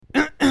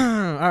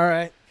All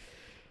right.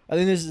 I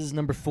think this is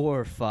number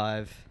 4 or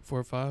 5. 4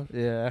 or 5?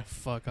 Yeah.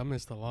 Fuck, I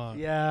missed a lot.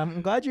 Yeah,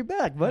 I'm glad you're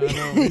back, buddy. I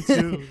know, me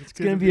too. It's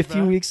going to be a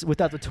few weeks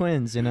without the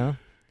twins, you know?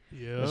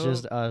 Yeah. It's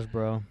just us,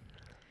 bro.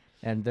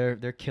 And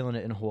they're killing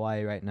it in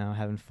Hawaii right now,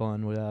 having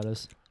fun without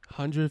us.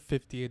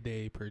 150 a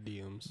day per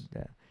diems.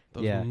 Yeah.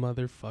 Those Yeah.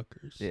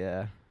 motherfuckers.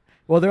 Yeah.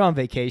 Well, they're on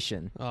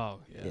vacation. Oh,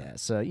 yeah. Yeah,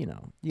 so, you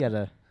know, you got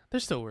to... They're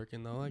still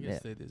working, though. I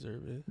guess Yeah. they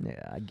deserve it.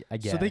 Yeah, I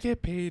guess. So they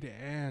get paid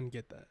and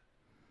get that.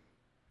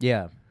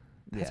 Yeah.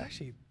 That's yeah.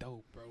 actually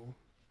dope, bro.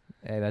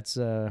 Hey, that's...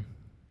 No.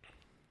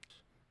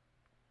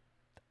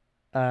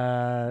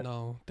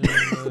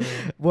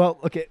 Well,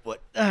 okay.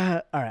 What? All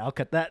right, I'll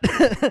cut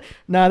that.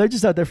 Nah, they're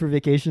just out there for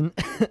vacation.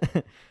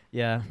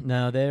 Yeah.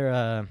 No,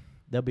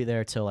 they'll be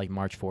there till like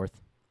March 4th,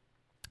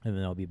 and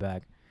then they'll be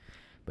back.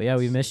 But yeah,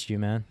 we missed you,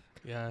 man.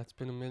 Yeah, it's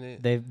been a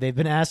minute. They've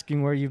been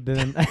asking where you've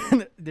been.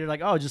 They're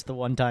like, oh, just the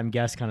one-time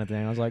guest kind of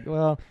thing. I was like,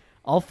 well,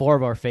 all 4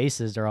 of our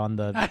faces are on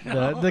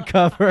the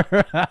cover.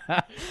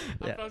 I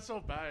felt so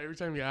bad every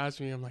time you ask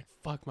me. I'm like,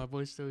 fuck, my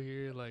boy's still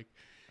here. Like,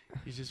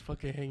 he's just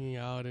fucking hanging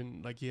out,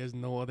 and like he has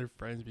no other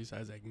friends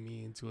besides like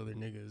me and 2 other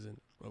niggas. And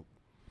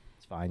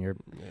It's fine. man,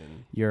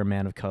 You're a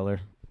man of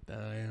color. that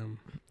I am.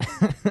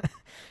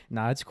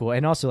 Nah, it's cool.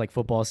 And also like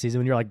football season,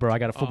 when you're like, bro, I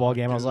got a football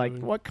game. I was like,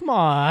 dude. what? Come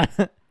on.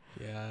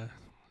 Yeah.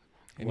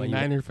 What, Any you-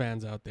 Niner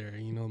fans out there,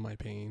 you know my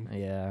pain.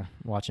 Yeah,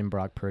 watching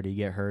Brock Purdy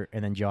get hurt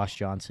and then Josh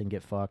Johnson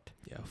get fucked.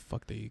 Yeah,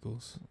 fuck the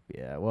Eagles.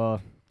 Yeah,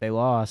 well, they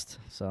lost,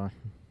 so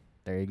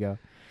there you go.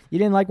 You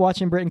didn't like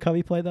watching Britton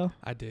Covey play, though?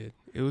 I did.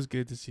 It was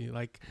good to see.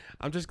 Like,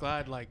 I'm just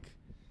glad like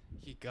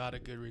he got a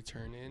good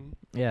return in.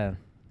 Yeah.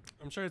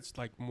 I'm sure it's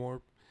like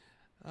more.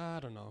 I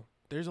don't know.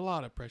 There's a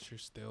lot of pressure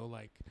still.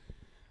 Like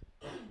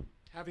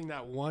having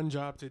that one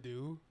job to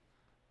do,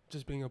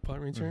 just being a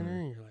punt returner.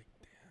 And you're like,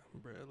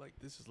 damn, bro. Like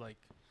this is like.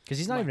 Because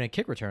he's not even a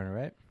kick returner,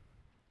 right?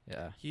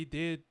 Yeah. He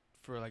did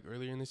for like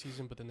earlier in the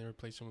season, but then they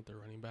replaced him with their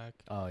running back.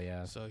 Oh,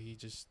 yeah. So he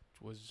just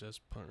was just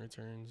punt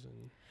returns,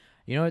 and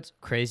You know what's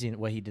crazy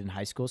what he did in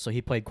high school? So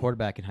he played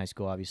quarterback in high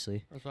school,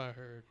 obviously. that's what I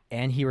heard.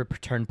 And he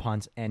returned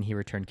punts and he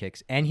returned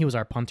kicks. And he was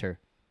our punter.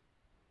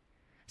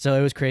 So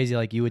it was crazy.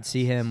 Like, you would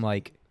see him,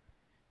 like,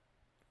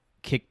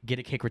 get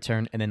a kick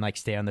return and then, like,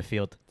 stay on the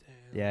field.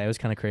 Damn. Yeah, it was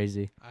kind of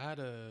crazy. I had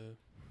a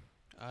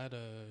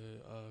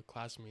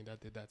classmate that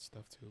did that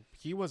stuff too.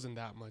 He wasn't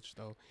that much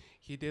though.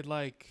 He did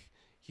like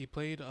he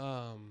played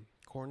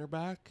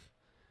cornerback,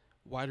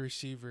 wide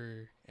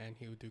receiver, and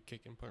he would do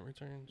kick and punt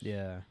returns.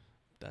 Yeah.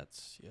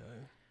 That's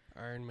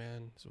Iron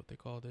Man is what they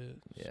called it.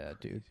 It's Yeah, crazy.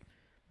 dude.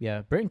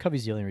 Yeah, Britton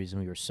Covey's the only reason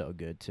we were so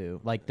good,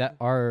 too. Like, that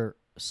our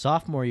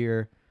sophomore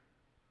year...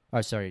 Oh,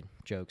 sorry,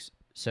 jokes.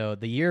 So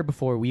the year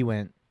before we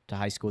went to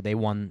high school, they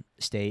won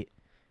state.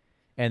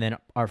 And then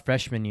our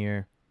freshman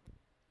year,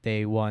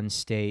 they won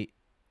state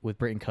with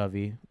Britton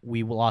Covey.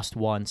 We lost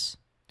once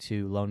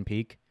to Lone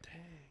Peak. Dang.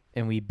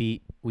 And we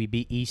beat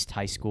East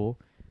High School.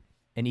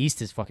 And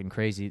East is fucking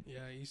crazy.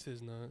 Yeah, East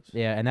is nuts.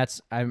 Yeah, and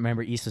I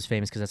remember East was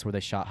famous because that's where they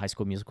shot High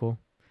School Musical.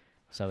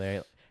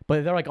 So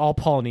but they're like all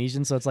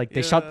Polynesian, so it's like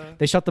they shot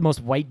the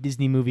most white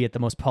Disney movie at the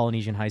most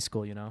Polynesian high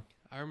school, you know?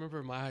 I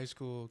remember my high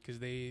school because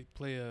they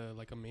play a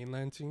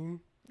mainland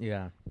team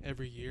Yeah.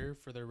 every year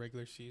for their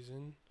regular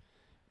season,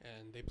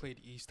 and they played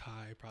East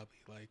High probably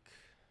like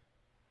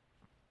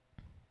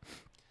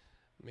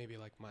maybe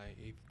like my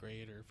 8th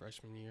grade or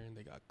freshman year, and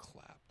they got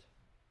clapped.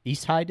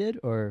 East High did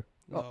or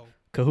No,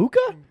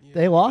 Kahuka? yeah,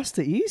 They lost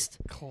to East?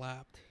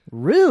 clapped.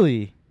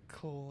 Really?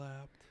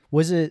 Clapped.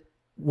 Was it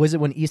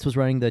when East was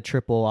running the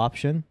triple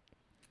option?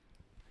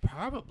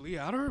 Probably.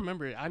 I don't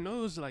remember it. I know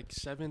it was like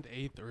 7th,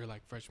 8th, or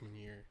like freshman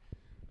year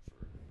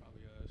for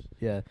probably us.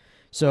 Yeah.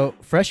 So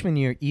freshman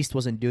year, East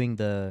wasn't doing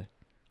the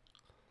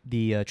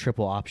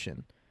triple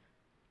option,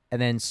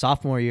 and then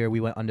sophomore year we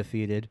went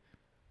undefeated,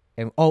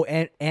 and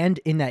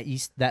in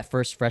that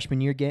first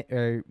freshman year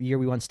year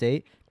we won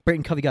state.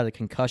 Britton Covey got a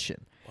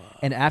concussion,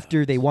 and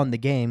after they won the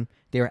game,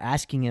 they were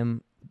asking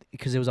him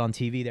because it was on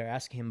TV. They were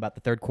asking him about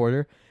the third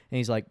quarter, and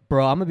he's like,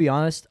 "Bro, I'm gonna be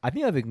honest. I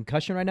think I have a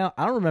concussion right now.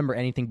 I don't remember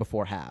anything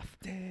before half."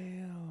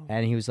 Damn.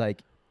 And he was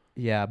like,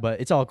 "Yeah, but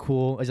it's all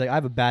cool." He's like, "I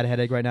have a bad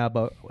headache right now,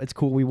 but it's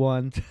cool. We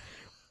won."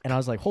 And I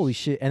was like, "Holy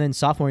shit!" And then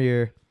sophomore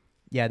year,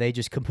 yeah, they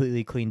just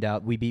completely cleaned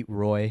out. We beat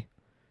Roy,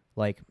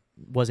 like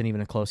wasn't even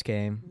a close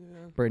game. Yeah.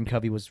 Britton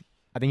Covey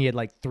I think he had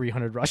like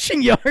 300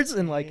 rushing yards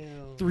and like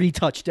Damn. 3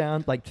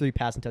 touchdowns, like 3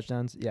 passing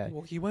touchdowns. Yeah.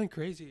 Well, he went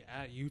crazy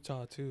at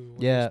Utah too.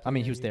 when Yeah, I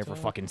mean, playing he was at there for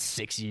Utah. fucking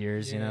 6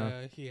 years, yeah, you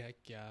know?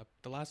 Yeah.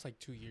 The last like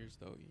 2 years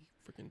though, he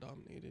freaking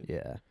dominated.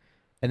 Yeah.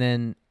 And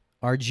then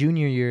our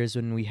junior year is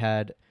when we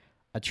had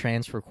a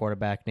transfer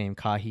quarterback named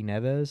Kahi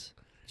Neves.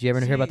 Did you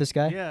ever hear about this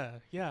guy? Yeah.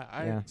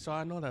 Yeah. So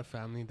I know that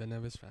family, the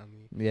Neves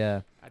family.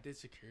 Yeah. I did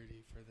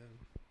security for them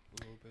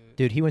a little bit.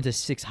 Dude, he went to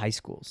 6 high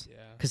schools Yeah.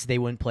 because they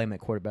wouldn't play him at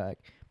quarterback.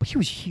 But he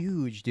was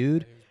huge,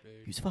 dude. Yeah, he was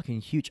big. He was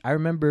fucking huge. I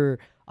remember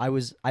I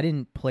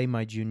didn't play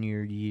my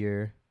junior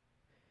year,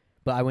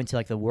 but I went to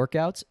like the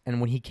workouts, and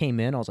when he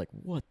came in, I was like,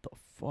 "What the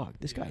fuck?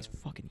 This guy's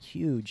fucking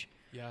huge."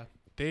 Yeah.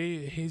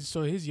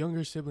 His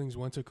younger siblings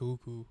went to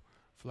Kahuku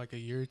for like a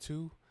year or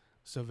two.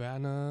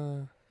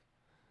 Savannah,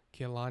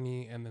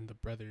 Kehlani, and then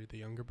the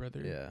younger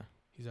brother. Yeah.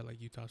 He's at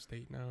like Utah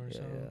State now or Yeah.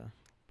 something. Yeah.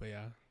 But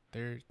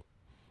they're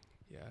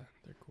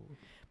cool.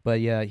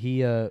 But yeah,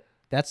 he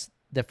that's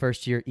the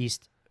first year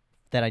East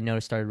that I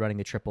noticed started running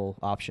the triple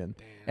option.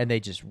 Damn. And they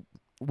just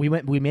we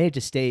made it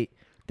to state,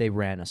 they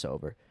ran us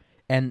over.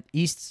 And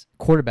East's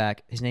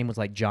quarterback, his name was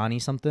like Johnny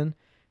something.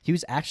 He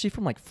was actually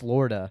from like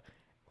Florida,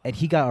 and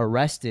he got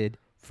arrested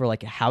for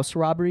like a house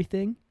robbery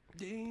thing.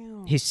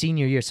 Damn. His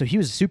senior year. So he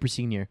was a super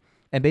senior.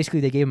 And basically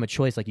they gave him a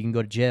choice, like you can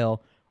go to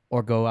jail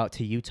or go out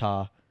to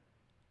Utah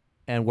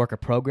and work a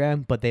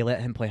program, but they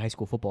let him play high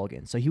school football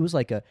again. So he was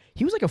like a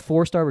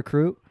 4-star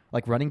recruit,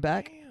 like running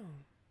back. Damn.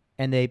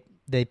 And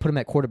they put him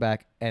at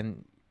quarterback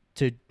and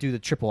to do the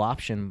triple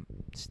option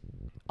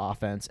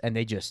offense, and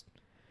they just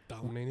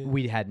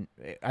Dominated.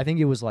 I think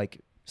it was like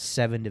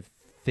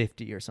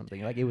 7-50 or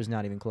something. Like it was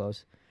not even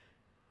close.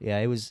 Yeah,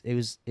 it was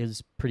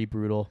pretty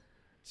brutal.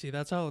 See,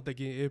 that's how the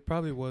game. It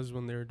probably was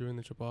when they were doing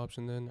the triple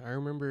option. Then I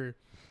remember,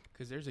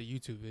 because there's a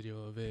YouTube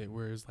video of it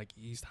where it's like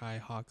East High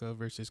Haka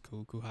versus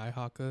Kuku High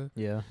Haka.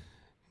 Yeah.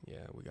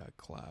 Yeah, we got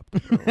clapped,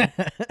 bro.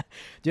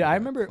 Dude, I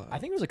remember. I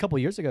think it was a couple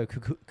years ago.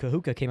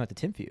 Kahuka came out to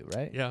Timview,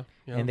 right? Yeah.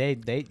 And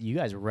you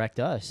guys wrecked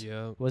us.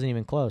 Yeah. It wasn't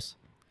even close.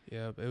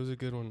 Yeah, but it was a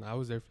good one. I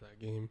was there for that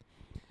game.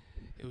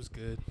 It was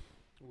good.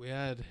 We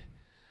had,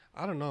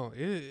 I don't know.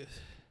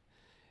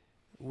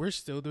 We're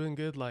still doing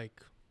good.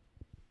 Like,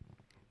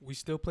 we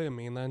still play a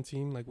mainland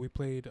team. Like, we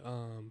played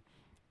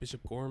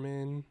Bishop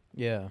Gorman.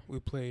 Yeah. We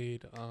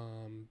played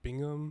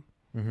Bingham.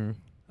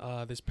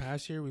 Mm-hmm. This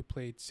past year, we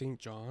played St.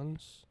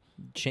 John's.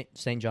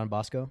 St. John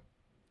Bosco.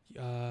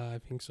 I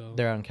think so.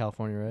 They're out in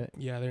California, right?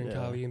 Yeah, they're in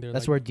Cali, and they're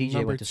that's like where DJ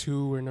number went to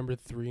 2 or number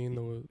 3 in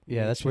the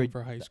that's where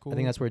for high school. I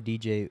think that's where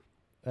DJ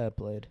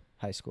played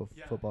high school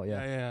football.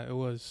 Yeah, it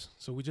was.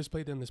 So we just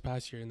played them this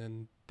past year, and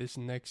then this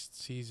next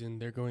season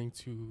they're going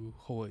to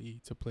Hawaii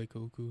to play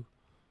Koku.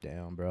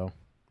 Damn, bro.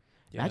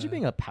 Yeah. Imagine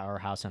being a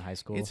powerhouse in high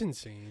school. It's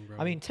insane, bro.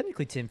 I mean,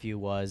 technically Timview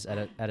was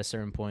at a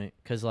certain point,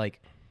 because like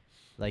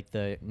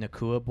the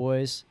Nakua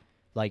boys,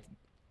 like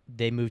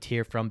they moved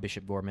here from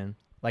Bishop Gorman.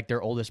 Like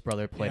their oldest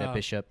brother played at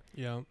Bishop.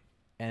 Yeah.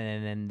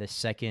 And then the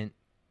second,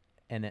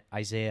 and then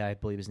Isaiah, I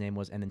believe his name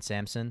was, and then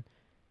Samson,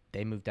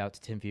 they moved out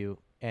to Timview.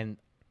 And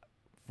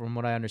from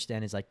what I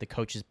understand is like the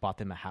coaches bought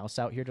them a house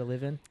out here to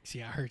live in.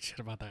 See, I heard shit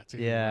about that too.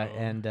 Yeah, bro.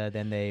 and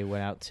then they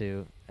went out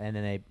and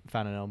then they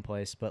found an own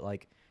place. But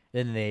like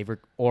then they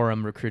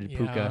Orem recruited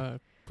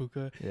Puka.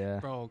 Puka. Yeah.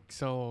 Bro,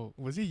 so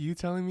was it you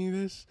telling me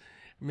this?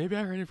 Maybe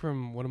I heard it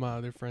from one of my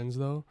other friends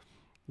though.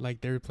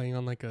 Like they were playing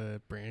on like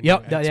a brand.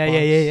 Yep. New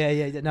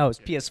Yeah. No, it's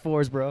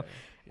PS4s, bro.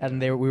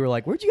 And we were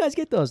like, "Where'd you guys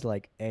get those?"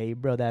 Like, "Hey,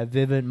 bro, that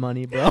Vivint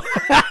money, bro."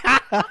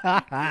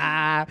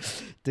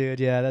 Dude,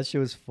 yeah, that shit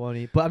was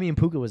funny. But I mean,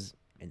 Puka was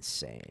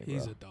insane.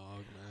 He's bro. a dog,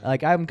 man.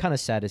 Like, I'm kind of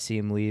sad to see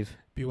him leave.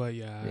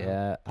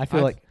 Yeah. I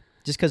feel like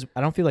just because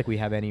I don't feel like we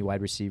have any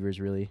wide receivers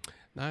really.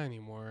 Not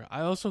anymore.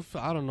 I also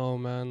I don't know,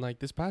 man. Like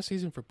this past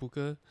season for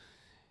Puka,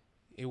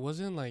 it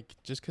wasn't like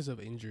just because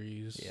of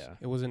injuries. Yeah.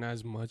 It wasn't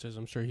as much as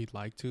I'm sure he'd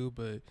like to,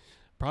 but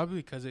probably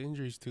because of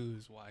injuries too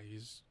is why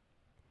he's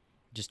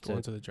Just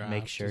going to the draft.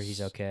 make sure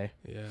he's okay.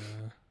 Yeah.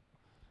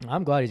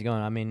 I'm glad he's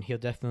going. I mean, he'll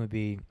definitely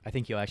be. I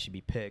think he'll actually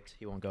be picked.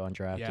 He won't go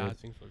undrafted. Yeah, I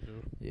think so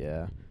too.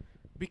 Yeah.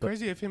 Be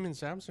crazy if him and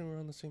Samson were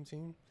on the same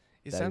team.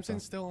 Is That'd be Samson fun.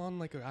 still on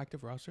like an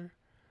active roster?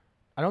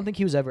 I don't think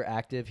he was ever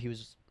active. He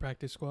was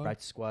Practice squad?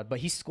 practice squad, but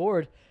he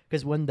scored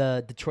because when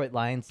the Detroit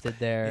Lions did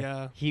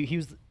their,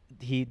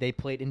 they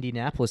played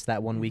Indianapolis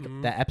that one week,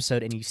 Mhm. that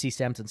episode, and you see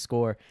Samson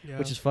score, Yeah.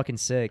 which is fucking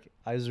sick.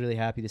 I was really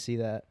happy to see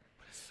that.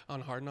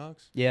 On Hard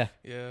Knocks? Yeah,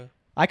 Yeah.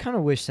 I kind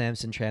of wish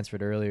Samson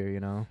transferred earlier, you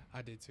know,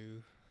 I did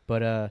too.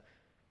 but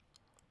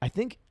I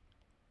think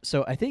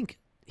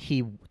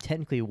he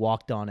technically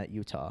walked on at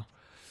Utah.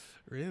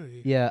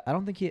 Really? Yeah, I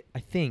don't think I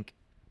think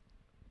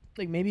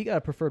like maybe he got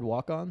a preferred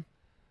walk on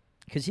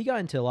because he got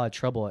into a lot of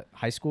trouble at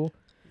high school.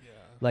 Yeah.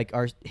 Like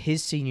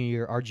his senior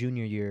year, our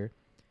junior year,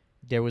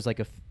 there was like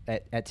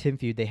at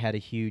Timview they had a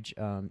huge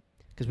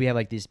because we have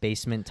like these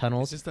basement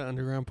tunnels. Is this the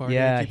underground party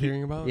Yeah, I keep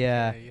hearing about?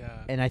 yeah.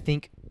 Yeah. And I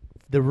think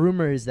the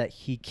rumor is that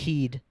he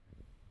keyed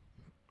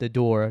the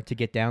door to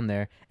get down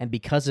there, and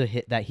because of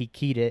that he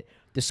keyed it,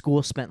 the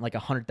school spent like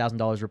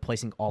 $100,000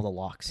 replacing all the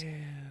locks,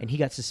 and he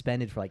got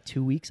suspended for like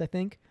 2 weeks, I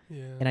think.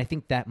 Yeah. And I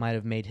think that might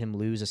have made him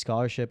lose a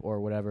scholarship or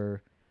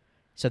whatever.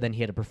 So then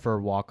he had a preferred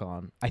walk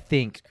on. I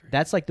think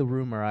that's like the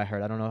rumor I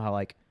heard. I don't know how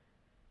like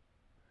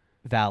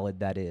valid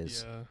that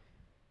is. Yeah.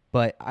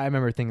 But I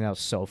remember thinking that was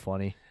so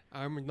funny.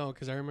 No,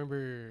 because I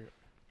remember,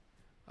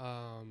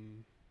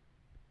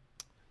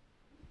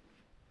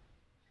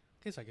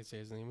 guess I could say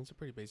his name. It's a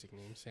pretty basic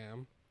name,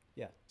 Sam.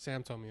 Yeah.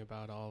 Sam told me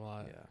about it a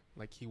lot. Yeah.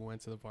 Like he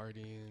went to the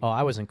party. And Oh,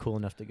 I wasn't cool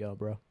enough to go,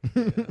 bro.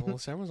 yeah. Well,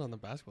 Sam was on the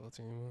basketball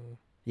team.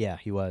 Yeah,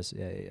 he was.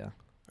 Yeah. Yeah.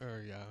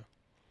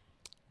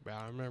 But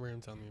I remember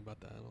him telling me about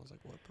that, and I was like,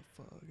 "What the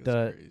fuck?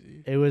 That's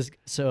crazy." It was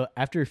so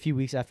after a few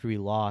weeks after we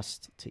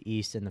lost to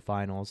East in the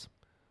finals,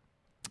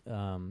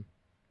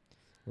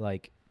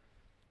 like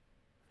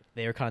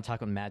they were kind of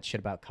talking mad shit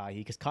about Kahi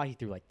because Kahi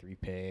threw like 3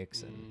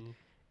 picks,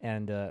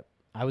 and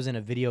I was in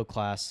a video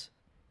class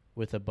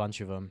with a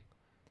bunch of them,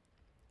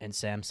 and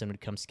Samson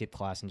would come skip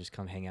class and just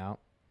come hang out,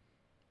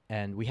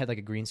 and we had like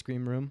a green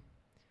screen room,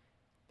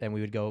 and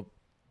we would go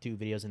do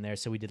videos in there.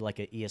 So we did like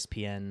a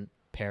ESPN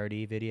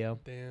parody video.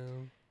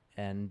 Damn.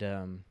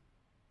 And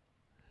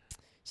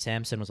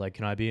Samson was like,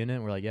 "Can I be in it?"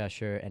 And we're like, "Yeah,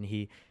 sure." And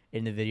he,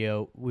 in the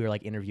video, we were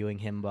like interviewing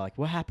him about like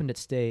what happened at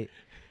state,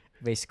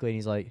 basically. And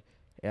he's like,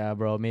 "Yeah,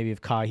 bro, maybe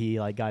if Kahi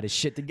like got his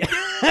shit together."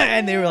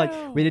 And they were like,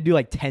 we had to do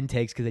like 10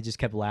 takes because they just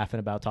kept laughing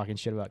about talking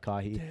shit about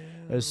Kahi.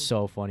 It was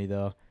so funny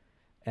though.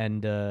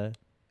 And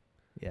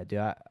yeah, dude,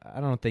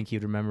 I don't think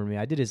he'd remember me.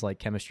 I did his like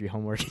chemistry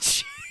homework and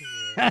shit.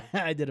 Yeah.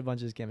 I did a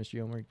bunch of his chemistry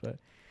homework, but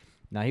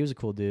nah, he was a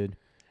cool dude.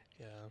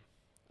 Yeah.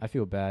 I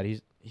feel bad.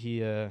 He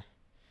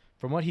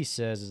from what he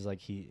says is like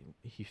he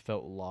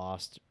felt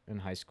lost in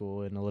high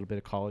school and a little bit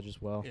of college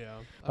as well. Yeah.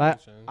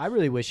 But I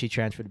really wish he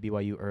transferred to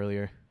BYU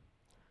earlier.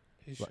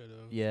 He should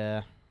have.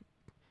 Yeah.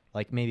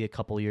 Like maybe a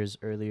couple years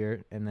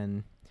earlier, and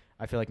then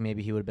I feel like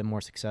maybe he would have been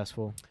more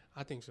successful.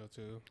 I think so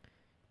too.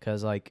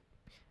 Because like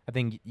I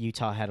think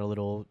Utah had a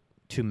little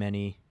too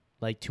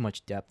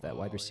much depth at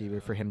wide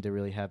receiver for him to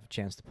really have a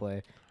chance to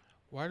play.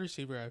 Wide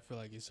receiver, I feel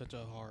like is such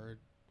a hard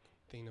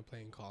thing to play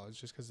in college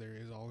just because there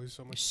is always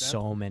so much depth.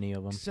 So many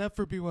of them. Except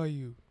for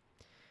BYU.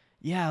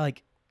 Yeah,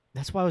 like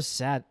that's why I was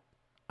sad.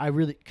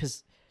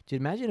 Because dude,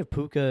 imagine if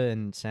Puka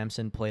and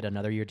Samson played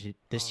another year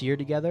this year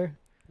together.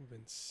 It would have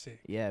been sick.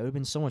 Yeah, it would have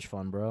been so much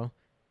fun, bro.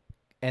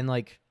 And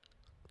like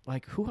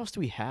who else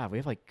do we have? We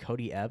have like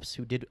Cody Epps,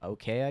 who did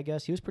okay, I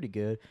guess. He was pretty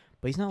good,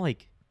 but he's not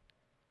like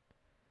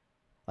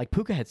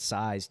Puka had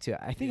size too.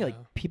 I think like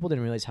people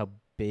didn't realize how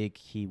big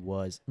he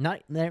was.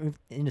 Not in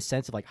the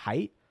sense of like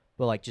height,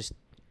 but like just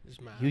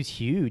he was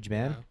huge,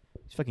 man.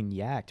 Yeah. He's fucking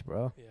yacked,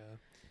 bro. Yeah,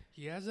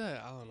 he has I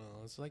don't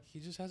know. It's like he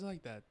just has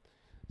like that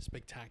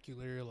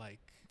spectacular like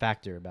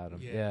factor about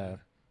him. Yeah.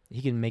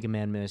 He can make a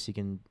man miss. He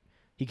can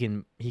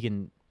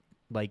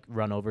like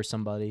run over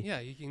somebody. Yeah,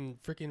 he can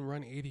freaking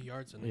run 80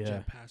 yards in a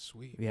jet pass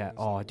sweep. Yeah.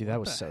 Oh, like, dude, that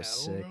was so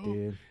sick, bro?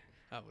 Dude.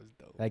 That was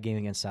dope. That game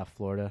against South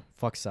Florida.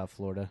 Fuck South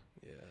Florida.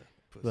 Yeah.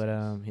 Pussies. But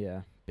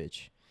yeah,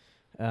 bitch.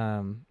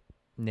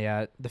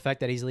 Yeah, the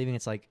fact that he's leaving,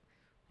 it's like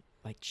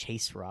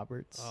Chase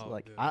Roberts.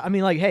 I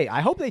mean, like, hey,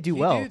 I hope they do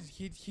well.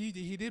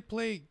 He did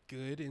play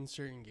good in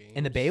certain games.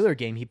 In the Baylor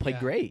game, he played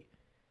great.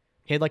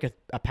 He had like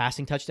a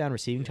passing touchdown,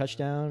 receiving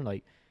touchdown,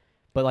 like.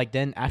 But like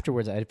then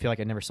afterwards, I feel like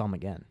I never saw him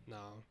again.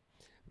 No,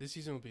 this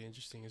season will be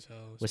interesting as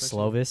hell. With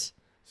Slovis.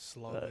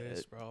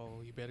 Slovis, bro,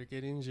 you better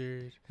get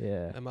injured.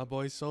 Yeah. And my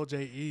boy Sol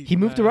J. He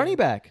moved to running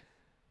back.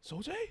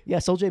 Sol J? Yeah,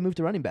 Sol J moved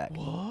to running back.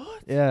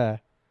 What? Yeah.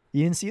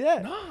 You didn't see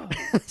that? No.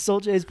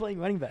 Sol J is playing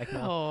running back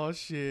now. Oh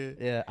shit.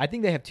 Yeah, I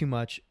think they have too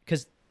much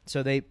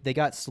so they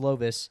got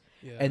Slovis,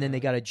 and then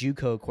they got a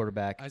JUCO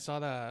quarterback. I saw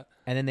that.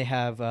 And then they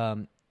have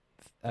Caden.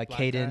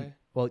 Guy?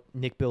 Well,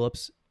 Nick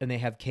Billups, and they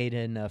have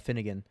Caden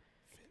Finnegan.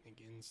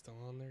 Still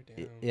on there,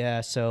 damn. Yeah,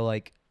 so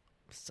like,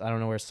 I don't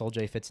know where Sol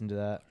J fits into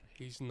that.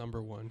 He's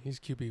number 1. He's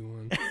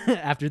QB1.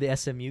 After the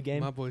SMU game,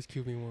 my boy's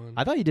QB1.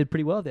 I thought he did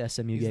pretty well at the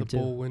SMU game too. He's the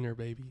bowl winner,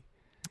 baby.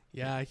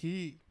 Yeah,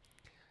 he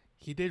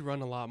did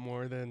run a lot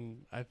more than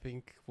I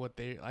think what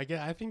they.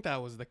 I think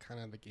that was the kind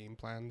of the game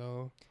plan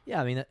though.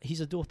 Yeah, I mean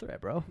he's a dual threat,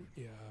 bro.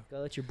 Yeah,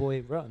 gotta let your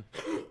boy run.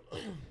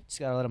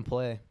 Just gotta let him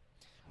play.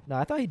 No,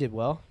 I thought he did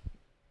well.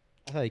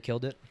 I thought he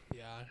killed it.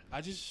 Yeah,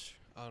 I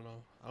don't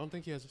know. I don't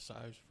think he has a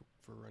size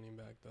for running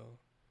back though.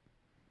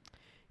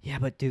 Yeah,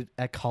 but dude,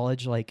 at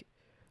college, like,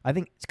 I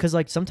think because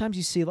like sometimes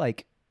you see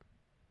like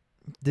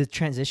the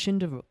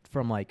transition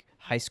from like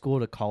high school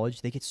to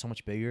college, they get so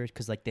much bigger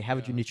because like they have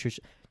a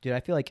nutrition. Dude, I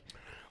feel like.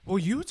 Well,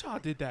 Utah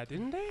did that,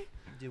 didn't they?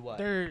 Did what? Not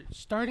they're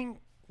starting,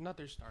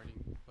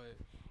 but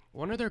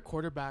one of their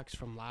quarterbacks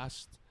from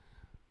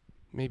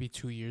maybe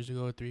 2 years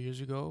ago, 3 years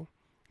ago,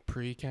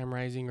 pre-Cam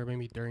Rising or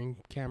maybe during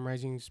Cam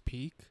Rising's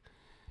peak,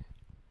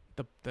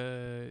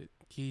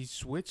 he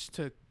switched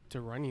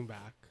to running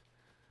back.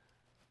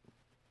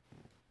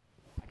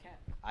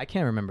 I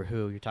can't remember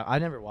who you're talking. I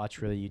never watched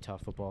really Utah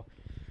football.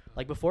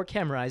 Like before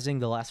Cam Rising,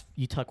 the last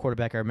Utah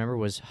quarterback I remember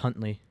was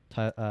Huntley.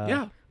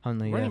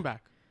 Huntley, running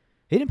back.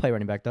 He didn't play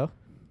running back though.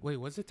 Wait,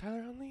 was it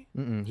Tyler Huntley?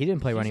 He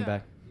didn't play running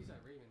back. He's at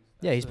Ravens.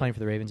 Yeah, he's playing for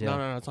the Ravens. Yeah.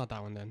 No, it's not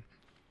that one then.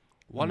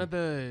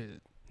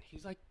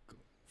 He's like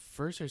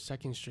first or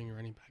second string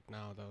running back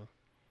now though.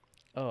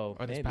 Oh,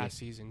 or this past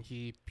season,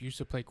 he used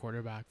to play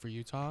quarterback for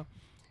Utah,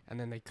 and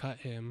then they cut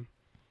him,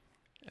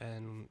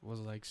 and was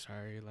like,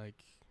 sorry, like.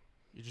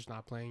 You're just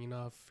not playing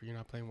enough. You're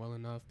not playing well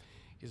enough.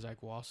 He's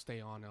like, well, I'll stay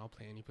on and I'll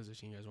play any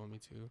position you guys want me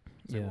to.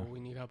 He's like, well,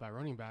 we need help at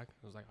running back.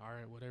 I was like, all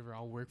right, whatever.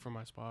 I'll work for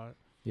my spot.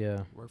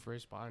 Yeah. Work for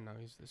his spot, and now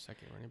he's the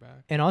second running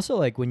back. And also,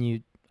 like,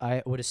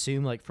 I would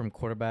assume, like, from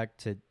quarterback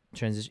to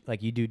transition,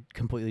 like, you do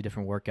completely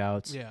different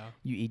workouts. Yeah.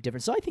 You eat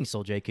different. So I think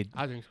Sol J could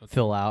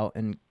fill out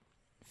and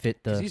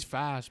fit the. 'Cause he's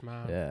fast,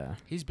 man. Yeah.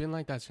 He's been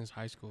like that since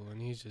high school,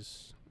 and he's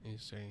just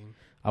insane.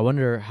 I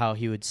wonder how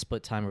he would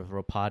split time with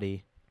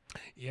Ropati.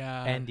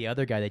 Yeah. And the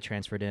other guy they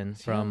transferred in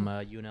from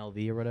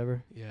UNLV or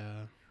whatever.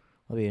 Yeah.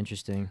 That'll be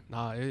interesting.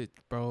 Nah,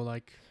 bro,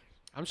 like,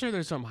 I'm sure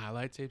there's some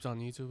highlight tapes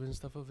on YouTube and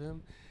stuff of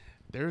him.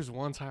 There's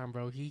one time,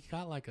 bro, he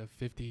got like a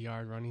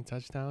 50-yard running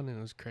touchdown, and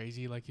it was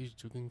crazy. Like, he's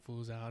juking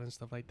fools out and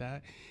stuff like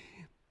that.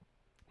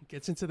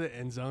 Gets into the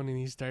end zone, and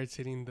he starts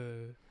hitting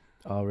the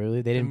Oh,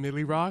 really? They didn't.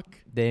 Millie Rock.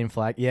 They didn't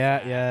flag.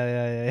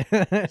 Yeah.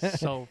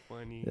 So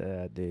funny.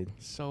 Yeah, dude.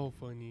 So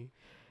funny.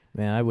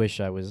 Man, I wish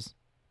I was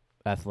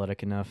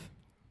athletic enough.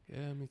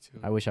 Yeah, me too.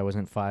 I wish I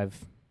wasn't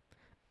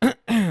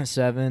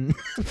 5'7".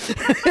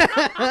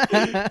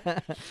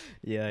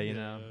 Yeah, you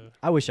know.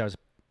 I wish I was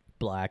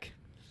black.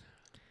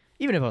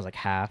 Even if I was like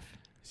half.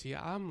 See,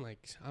 I'm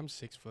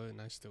 6 foot,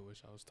 and I still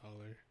wish I was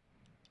taller.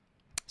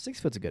 6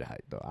 foot's a good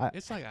height, though.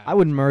 It's like I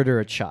would murder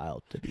a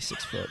child to be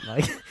 6 foot.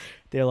 Like,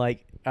 they're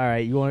like, all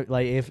right, you want,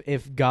 like,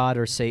 if God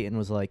or Satan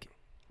was like,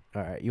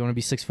 all right, you want to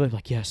be 6 foot?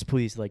 Like, yes,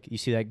 please. Like, you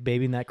see that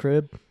baby in that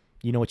crib?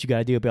 You know what you got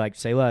to do? Be like,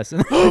 say less.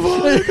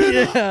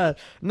 Yeah.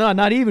 No,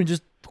 not even.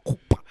 Just,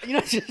 you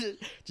know,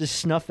 just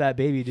snuff that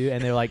baby, dude.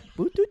 And they're like,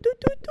 doot, doot, doot,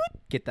 doot,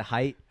 doot. Get the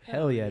height.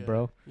 Hell yeah,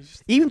 bro.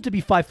 Even to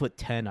be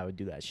 5'10", I would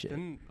do that shit.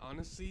 Then,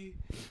 honestly,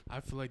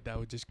 I feel like that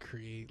would just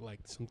create,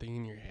 like, something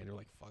in your head. Or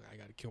like, fuck, I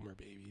got to kill more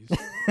babies.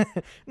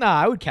 Nah,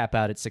 I would cap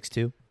out at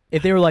 6'2".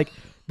 If they were like,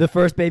 the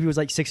first baby was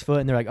like 6 foot,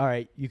 and they're like, all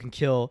right, you can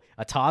kill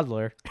a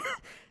toddler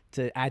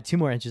to add 2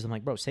 more inches. I'm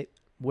like, bro,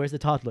 where's the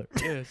toddler?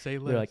 Yeah, say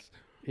less. They're like,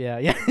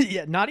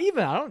 yeah. Not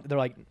even. They're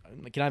like,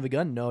 can I have a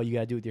gun? No, you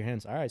gotta do it with your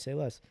hands. All right, say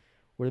less.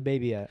 Where the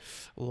baby at?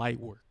 Light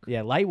work.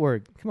 Yeah, light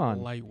work. Come on.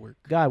 Light work.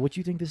 God, what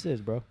you think this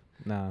is, bro?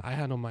 Nah. I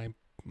handle my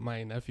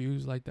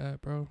nephews like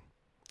that, bro.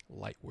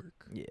 Light work.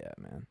 Yeah,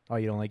 man. Oh,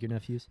 you don't like your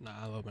nephews? Nah,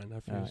 I love my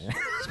nephews. Yeah.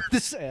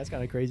 That's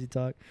kind of crazy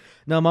talk.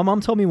 No, my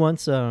mom told me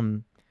once,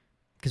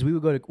 because we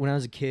would go to, when I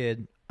was a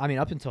kid, I mean,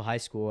 up until high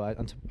school,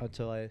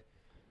 until I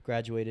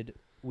graduated,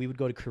 we would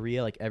go to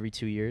Korea like every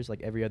 2 years.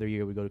 Like every other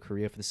year, we'd go to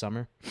Korea for the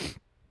summer.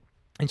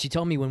 And she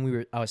told me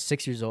when I was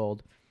 6 years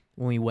old,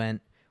 when we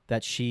went,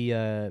 that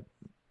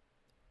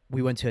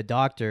we went to a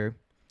doctor,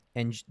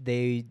 and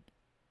they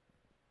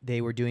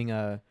were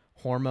doing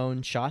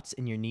hormone shots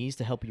in your knees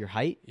to help your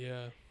height.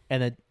 Yeah.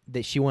 And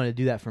that she wanted to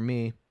do that for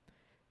me,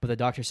 but the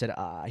doctor said,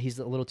 he's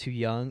a little too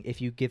young. If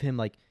you give him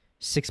like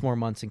 6 more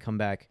months and come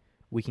back,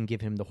 we can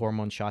give him the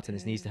hormone shots in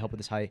his knees to help with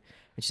his height.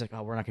 And she's like,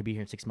 oh, we're not gonna be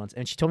here in 6 months.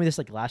 And she told me this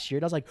like last year,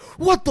 and I was like,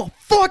 what the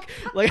fuck?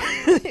 Like,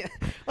 I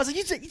was like,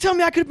 you tell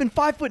me I could have been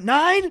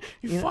 5'9"?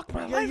 You fucked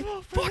my life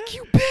up. Fuck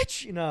you,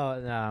 bitch. You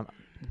know, nah.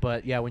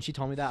 But yeah, when she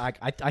told me that,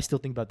 I still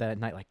think about that at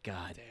night. Like,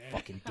 God,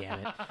 fucking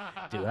damn it,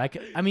 dude.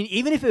 I mean,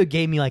 even if it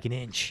gave me like an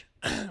inch.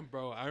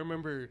 Bro, I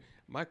remember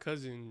my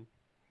cousin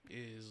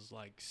is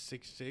like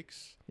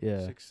 6'6", yeah,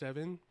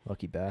 6'7".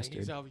 Lucky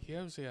bastard. He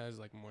obviously has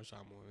like more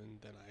Samoan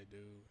than I do.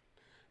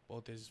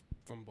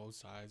 From both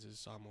sides is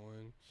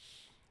Samoan.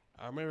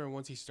 I remember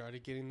once he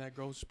started getting that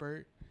growth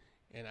spurt,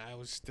 and I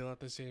was still at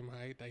the same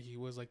height that he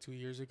was like 2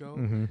 years ago.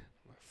 Mm-hmm. I'm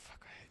like,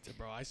 fuck, I hate it,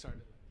 bro. I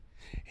started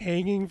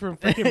hanging from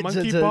freaking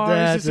monkey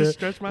bars just to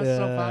stretch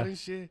myself out and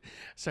shit.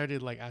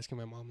 Started like asking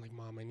my mom, like,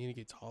 Mom, I need to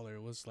get taller.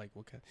 It was like,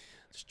 what kind?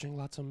 Just drink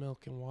lots of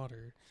milk and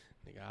water.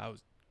 Nigga, I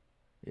was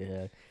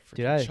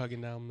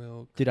chugging down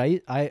milk. Dude,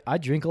 I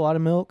drink a lot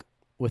of milk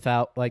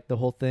without like the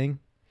whole thing,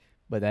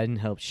 but that didn't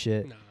help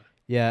shit. Nah.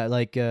 Yeah,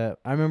 like I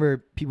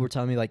remember people were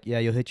telling me like, yeah,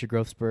 you'll hit your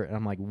growth spurt, and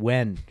I'm like,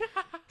 when?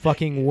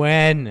 Fucking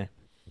when?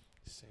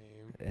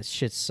 Same. That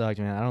shit sucked,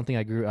 man. I don't think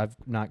I've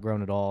not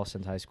grown at all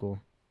since high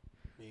school.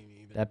 Me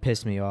neither. That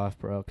pissed me off,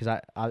 bro. Because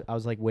I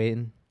was like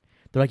waiting.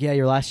 They're like, yeah,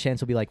 your last chance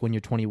will be like when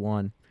you're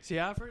 21. See,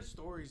 I've heard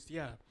stories.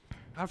 Yeah,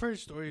 I've heard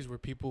stories where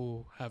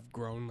people have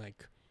grown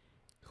like.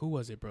 Who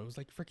was it, bro? It was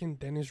like freaking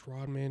Dennis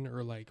Rodman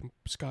or like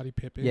Scottie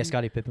Pippen. Yeah,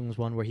 Scottie Pippen was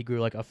one where he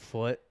grew like a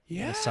foot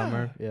in the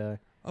summer. Yeah.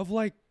 Of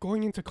like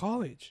going into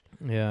college.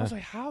 Yeah. I was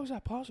like, how is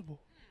that possible?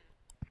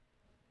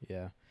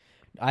 Yeah.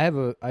 I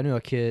knew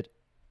a kid.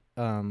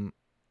 I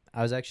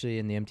was actually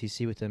in the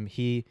MTC with him.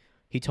 He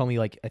told me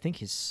like, I think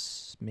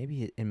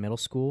maybe in middle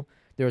school,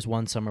 there was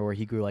one summer where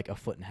he grew like a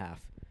foot and a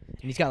half.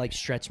 And he's got like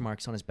stretch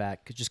marks on his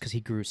back just because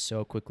he grew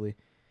so quickly.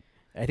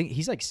 I think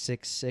he's like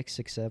 6'6",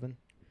 6'7".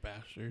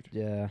 Bastard.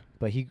 Yeah,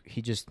 but he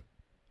just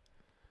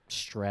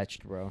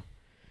stretched, bro.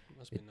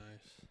 Must be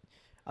nice.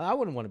 I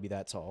wouldn't want to be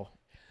that tall.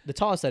 The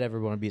tallest I'd ever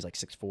want to be is like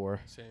 6'4".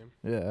 Same.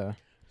 Yeah.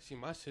 See,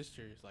 my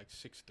sister is like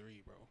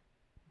 6'3", bro.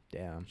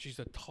 Damn. She's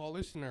the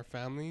tallest in our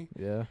family.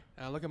 Yeah.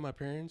 And I look at my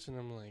parents and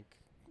I'm like,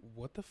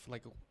 what the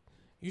like?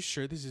 You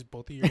sure this is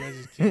both of your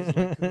guys' kids?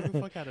 Like, who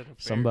the fuck had an affair?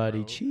 Somebody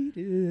bro?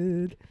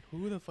 cheated.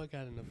 Who the fuck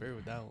had an affair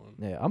with that one?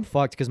 Yeah, I'm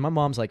fucked because my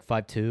mom's like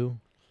 5'2".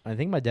 I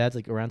think my dad's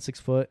like around 6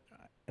 foot,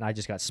 and I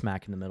just got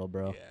smack in the middle,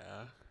 bro.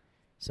 Yeah.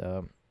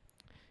 So,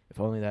 if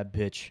only that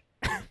bitch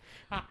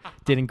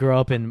didn't grow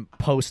up in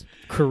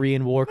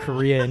post-Korean War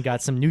Korea and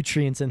got some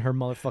nutrients in her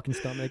motherfucking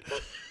stomach,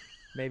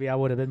 maybe I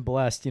would have been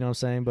blessed, you know what I'm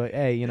saying? But,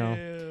 hey, you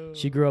know,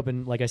 she grew up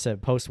in, like I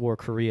said, post-war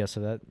Korea, so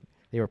that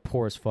they were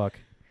poor as fuck.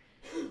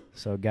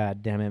 So,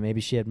 god damn it,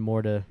 maybe she had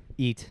more to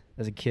eat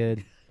as a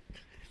kid.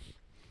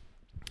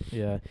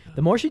 Yeah.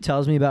 The more she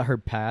tells me about her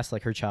past,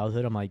 like her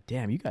childhood, I'm like,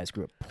 damn, you guys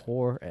grew up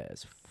poor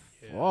as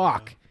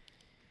fuck.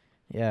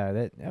 Yeah,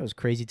 that was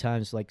crazy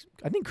times. Like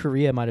I think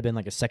Korea might have been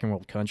like a second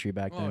world country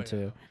back then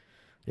too.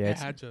 Yeah, It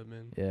had to have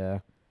been. yeah.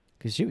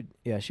 Cause she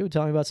would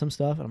tell me about some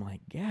stuff, and I'm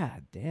like,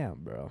 God damn,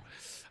 bro.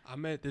 I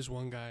met this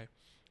one guy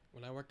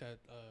when I worked at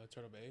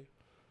Turtle Bay.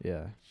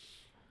 Yeah.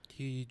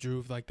 He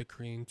drove like the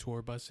Korean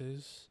tour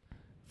buses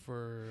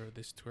for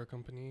this tour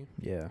company.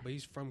 Yeah. But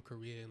he's from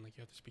Korea, and like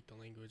you have to speak the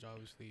language,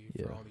 obviously,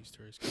 Yeah. for all these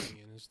tourists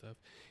coming in and stuff.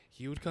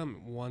 He would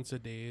come once a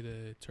day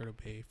to Turtle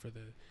Bay for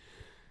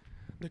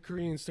the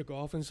Koreans to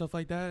golf and stuff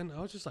like that. And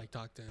I was just like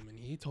talk to him, and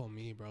he told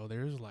me, bro,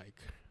 there's like,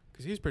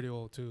 cause he's pretty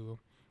old too.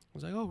 I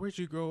was like, oh, where'd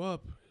you grow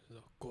up? He's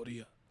like,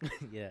 Korea.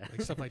 Yeah.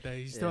 Like stuff like that.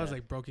 He still Yeah. has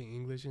like broken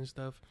English and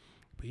stuff.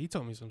 But he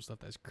told me some stuff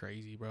that's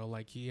crazy, bro.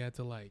 Like he had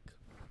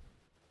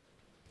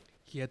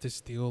to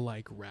steal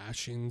like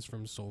rations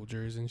from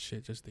soldiers and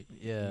shit just to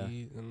Yeah.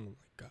 eat. And I'm like,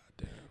 God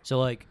damn. So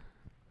like,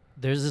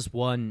 there's this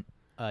one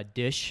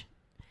dish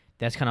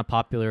that's kind of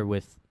popular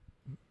with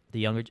the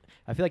younger.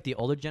 I feel like the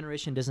older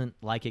generation doesn't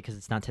like it because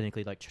it's not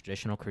technically like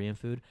traditional Korean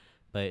food.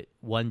 But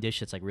one dish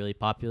that's like really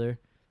popular,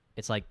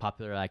 it's like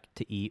popular like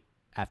to eat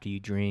after you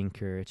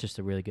drink, or it's just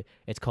a really good.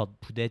 It's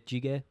called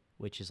부대찌개,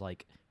 which is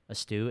like a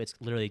stew. It's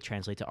literally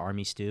translated to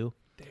army stew,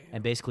 Damn.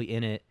 and basically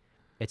in it,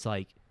 it's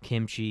like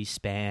kimchi,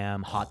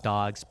 spam, hot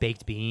dogs,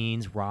 baked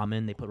beans,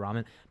 ramen. They put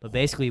ramen, but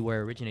basically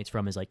where it originates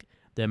from is like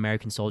the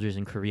American soldiers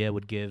in Korea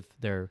would give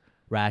their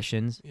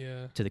rations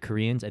Yeah. to the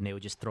Koreans, and they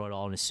would just throw it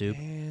all in a soup.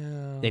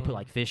 Damn. They put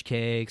like fish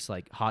cakes,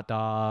 like hot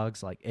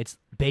dogs, like it's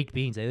baked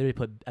beans. They literally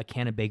put a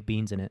can of baked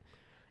beans in it,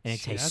 and it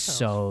Shit, that tastes sounds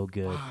so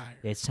good. fire.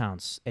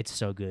 It's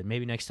so good.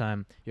 Maybe next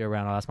time you're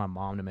around, I'll ask my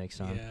mom to make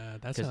some. Yeah,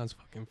 that 'cause- sounds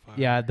fucking fire.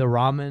 Yeah, the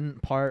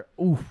ramen part,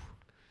 oof.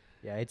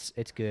 Yeah, it's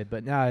good,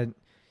 but nah,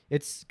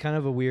 it's kind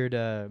of a weird.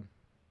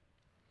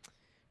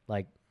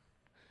 Like,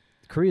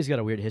 Korea's got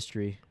a weird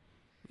history.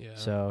 Yeah.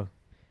 So,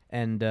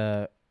 and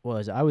do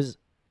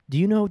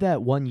you know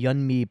that one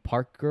Yeonmi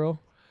Park girl?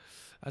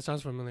 That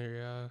sounds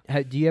familiar.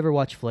 Yeah. Do you ever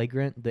watch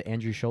Flagrant, the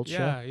Andrew Schultz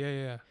show?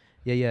 Yeah.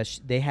 Yeah.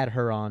 They had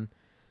her on,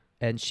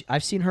 and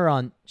I've seen her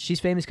on. She's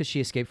famous because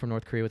she escaped from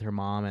North Korea with her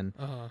mom, and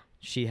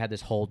she had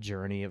this whole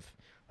journey of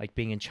like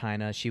being in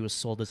China. She was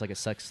sold as like a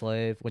sex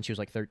slave when she was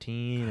like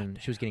 13, and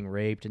she was getting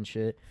raped and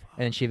shit.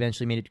 And then she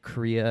eventually made it to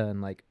Korea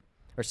and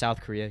or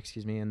South Korea,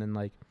 excuse me. And then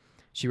like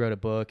she wrote a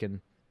book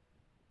and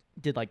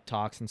did like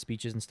talks and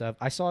speeches and stuff.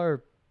 I saw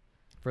her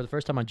for the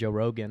first time on Joe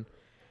Rogan,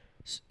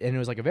 and it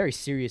was like a very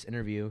serious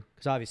interview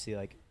because obviously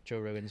like Joe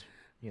Rogan's,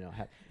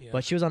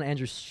 but she was on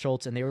Andrew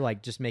Schultz, and they were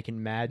like just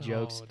making mad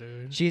jokes.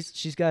 Dude.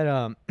 She's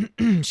got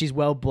she's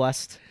well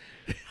blessed.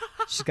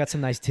 She's got some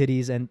nice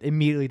titties, and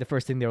immediately the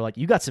first thing they were like,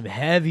 "You got some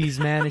heavies,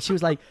 man." And she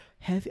was like,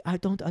 "Heavy? I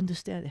don't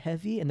understand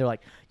heavy." And they're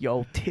like,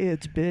 "Yo,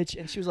 tits, bitch."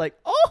 And she was like,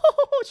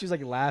 "Oh," she was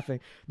like laughing.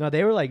 No,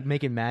 they were like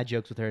making mad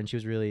jokes with her, and she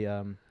was really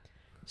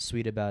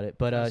sweet about it.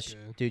 But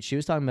dude, she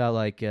was talking about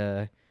like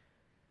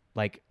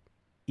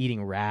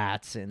eating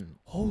rats and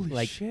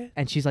Holy shit.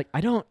 and she's like,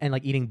 and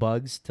like eating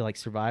bugs to like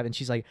survive. And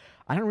she's like,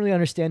 I don't really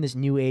understand this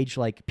new age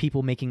like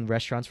people making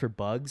restaurants for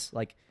bugs,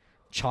 like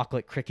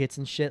chocolate crickets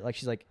and shit. Like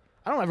she's like,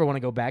 I don't ever want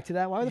to go back to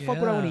that. Why the fuck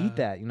would I want to eat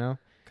that? God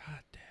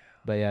damn.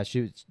 But yeah,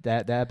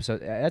 that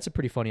episode. That's a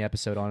pretty funny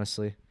episode,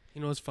 honestly.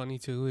 You know what's funny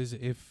too is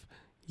if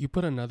you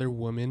put another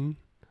woman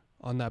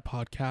on that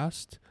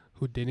podcast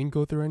who didn't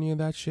go through any of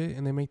that shit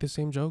and they make the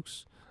same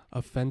jokes,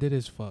 offended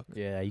as fuck.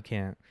 Yeah, you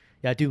can't.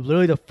 Yeah, dude.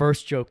 Literally, the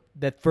first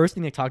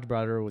thing they talked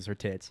about her was her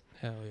tits.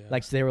 Hell yeah.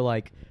 Like so they were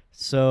like,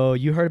 "So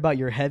you heard about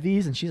your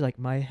heavies?" And she's like,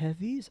 "My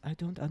heavies? I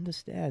don't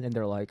understand." And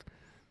they're like,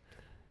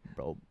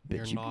 "Bro,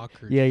 bitch, your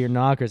knockers. Yeah, your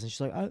knockers." And she's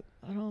like, I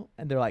don't.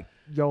 And they're like,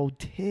 "Yo,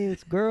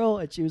 tits, girl."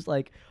 And she was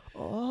like,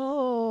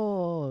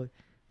 "Oh,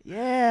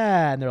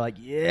 yeah." And they're like,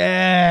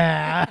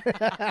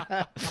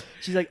 "Yeah."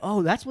 She's like,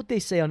 "Oh, that's what they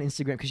say on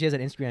Instagram," because she has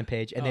an Instagram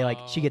page, and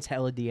she gets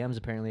hella DMs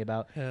apparently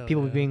about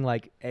people being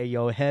like, "Hey,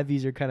 yo,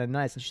 heavies are kind of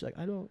nice." And she's like,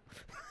 "I don't."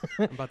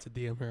 I'm about to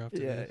DM her after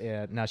this.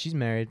 Yeah. No, she's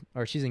married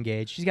or she's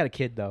engaged. She's got a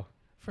kid though.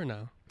 For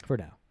now.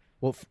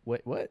 Well,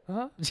 what?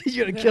 Huh? She's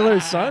gonna kill her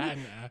son?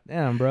 Nah.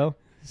 Damn, bro.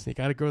 So you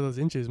gotta grow those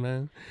inches,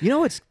 man. You know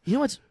what's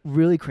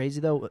really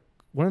crazy though?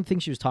 One of the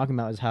things she was talking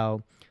about is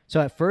how. So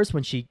at first,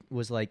 when she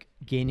was like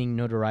gaining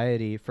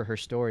notoriety for her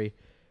story,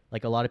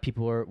 like a lot of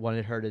people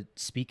wanted her to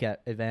speak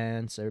at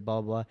events or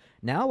blah blah blah.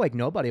 Now like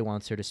nobody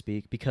wants her to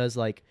speak because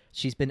like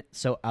she's been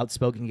so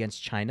outspoken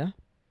against China.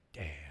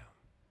 Damn.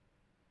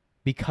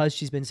 Because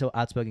she's been so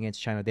outspoken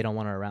against China, they don't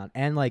want her around.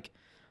 And like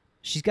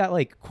she's got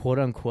like quote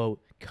unquote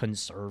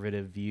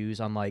conservative views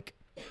on gun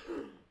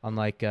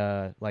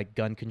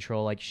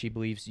control. Like she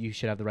believes you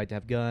should have the right to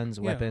have guns,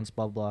 weapons,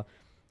 blah blah blah.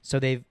 So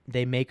they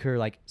make her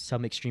like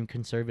some extreme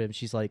conservative.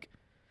 She's like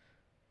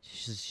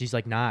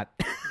not.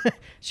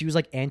 She was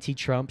like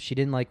anti-Trump. She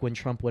didn't like when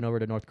Trump went over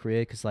to North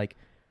Korea because like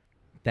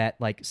that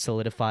like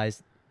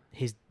solidifies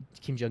his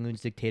Kim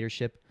Jong-un's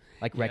dictatorship.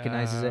 Like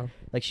recognizes it.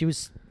 Like she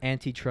was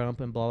anti-Trump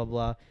and blah blah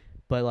blah.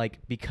 But like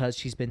because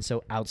she's been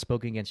so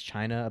outspoken against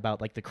China about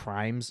like the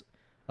crimes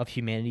of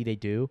humanity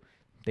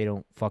they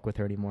don't fuck with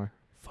her anymore.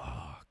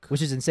 Fuck.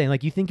 Which is insane.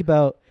 Like you think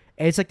about,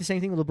 and it's like the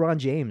same thing with LeBron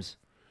James.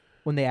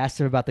 when they asked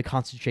him about the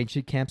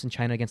concentration camps in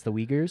China against the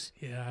Uyghurs,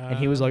 Yeah. and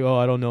he was like, "Oh,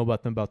 I don't know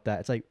about them about that."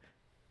 It's like,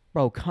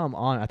 bro, come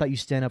on! I thought you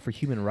stand up for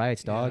human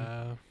rights, dog.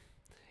 Yeah.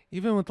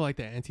 Even with like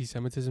the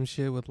anti-Semitism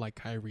shit with like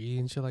Kyrie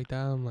and shit like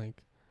that, I'm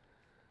like,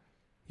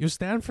 you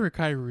stand for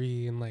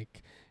Kyrie and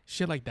like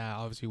shit like that.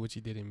 Obviously, what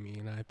you didn't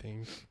mean, I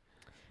think.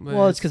 But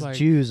Well, it's because like,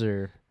 Jews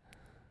are,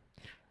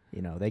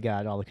 they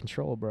got all the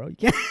control, bro.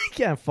 You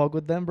can't fuck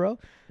with them, bro.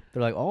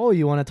 They're like, "Oh,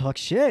 you want to talk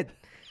shit?"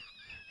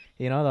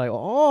 They're like,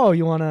 "Oh,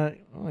 you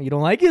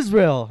don't like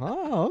Israel?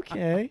 Oh,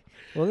 okay.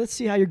 Well, let's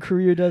see how your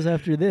career does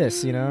after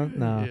this."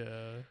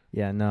 No,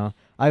 yeah, no.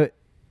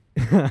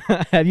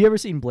 Have you ever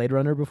seen Blade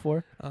Runner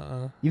before?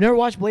 You've never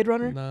watched Blade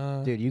Runner?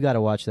 Nah. Dude, you got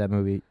to watch that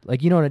movie.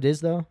 Like, you know what it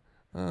is though?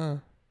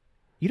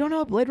 You don't know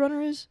what Blade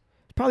Runner is?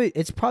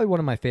 It's probably one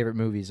of my favorite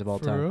movies of all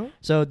For time. real?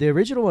 So the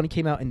original one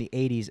came out in the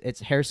 80s.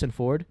 It's Harrison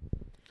Ford.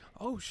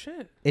 Oh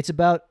shit. It's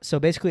about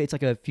basically it's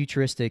like a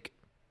futuristic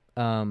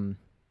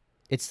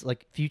it's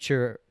like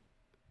future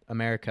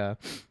America,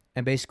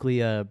 and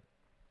basically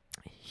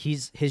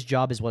his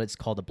job is what it's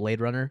called, a Blade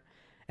Runner,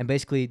 and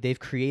basically they've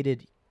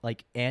created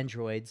like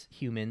androids,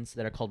 humans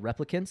that are called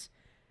replicants,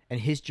 and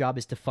his job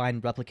is to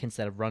find replicants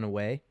that have run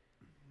away.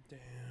 Damn.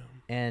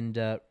 And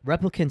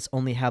replicants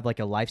only have like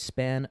a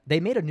lifespan. They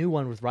made a new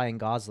one with Ryan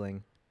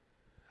Gosling.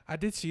 I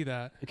did see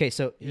that. Okay,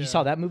 so Yeah. you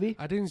saw that movie?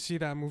 I didn't see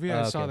that movie.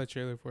 Oh, I saw okay. the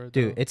trailer for it.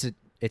 Dude, though.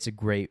 it's a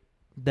great.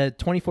 The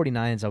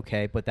 2049 is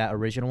okay, but that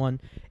original one,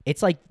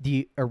 it's like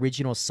the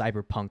original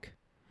cyberpunk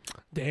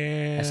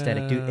Damn.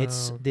 aesthetic, dude.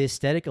 It's the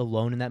aesthetic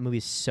alone in that movie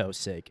is so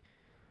sick.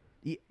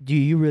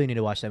 You really need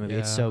to watch that movie.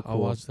 It's so cool. I'll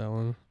watch that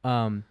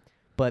one.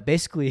 But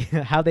basically,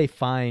 how they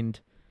find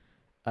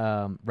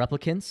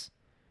replicants.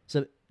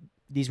 So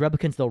these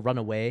replicants, they'll run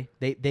away.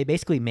 They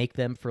basically make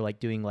them for like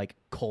doing like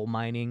coal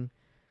mining,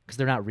 because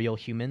they're not real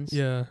humans.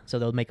 Yeah. So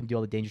they'll make them do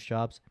all the dangerous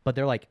jobs, but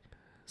they're like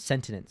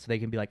sentient, so they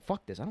can be like,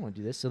 "Fuck this, I don't want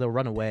to do this." So they'll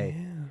run away.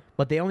 Damn.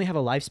 But they only have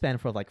a lifespan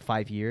for like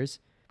 5 years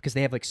because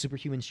they have like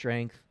superhuman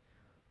strength,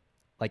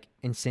 like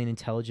insane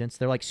intelligence.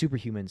 They're like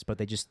superhumans, but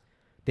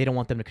they don't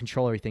want them to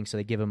control everything, so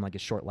they give them like a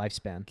short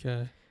lifespan.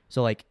 Okay.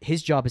 So like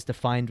his job is to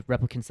find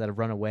replicants that have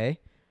run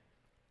away,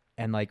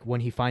 and like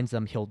when he finds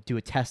them, he'll do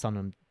a test on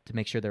them to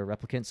make sure they're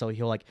replicants. So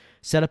he'll like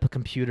set up a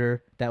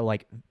computer that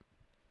like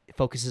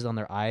focuses on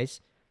their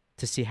eyes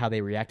to see how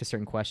they react to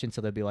certain questions.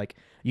 So they'll be like,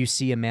 "You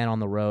see a man on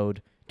the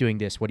road doing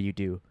this, what do you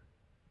do?"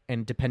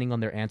 And depending on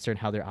their answer and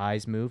how their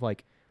eyes move,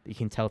 like you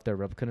can tell if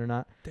they're a replicant or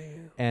not.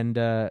 Damn.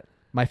 And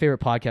my favorite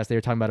podcast, they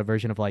were talking about a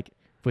version of like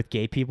with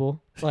gay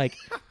people, like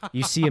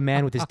you see a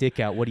man with his dick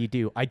out, what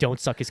do? I don't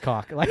suck his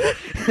cock. Like,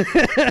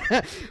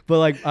 but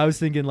like I was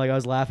thinking, like I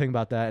was laughing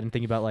about that and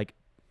thinking about like,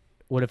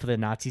 what if the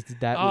Nazis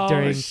did that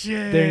during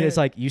shit. it's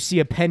like you see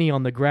a penny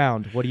on the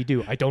ground, what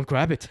do? I don't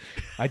grab it.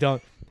 I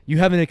don't. You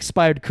have an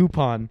expired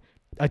coupon,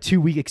 a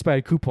 2-week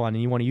expired coupon,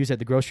 and you want to use it at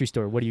the grocery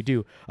store. What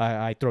do?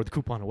 I throw the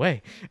coupon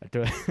away.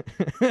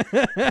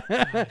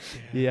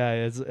 Yeah,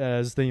 I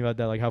was thinking about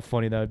that, like how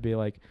funny that would be.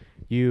 Like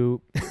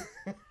you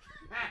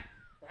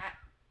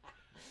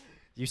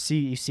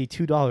see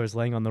 $2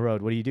 laying on the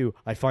road. What do?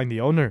 I find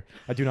the owner.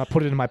 I do not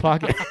put it in my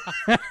pocket.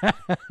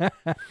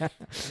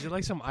 Is it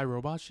like some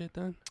iRobot shit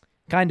then?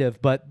 Kind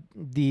of, but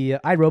the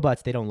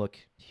iRobots, they don't look,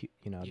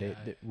 they're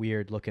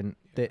weird looking.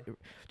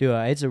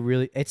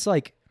 It's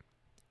like,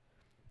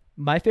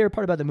 my favorite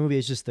part about the movie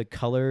is just the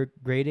color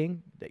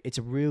grading. It's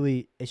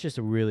just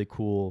a really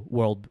cool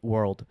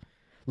world.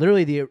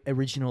 Literally the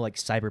original like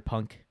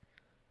cyberpunk,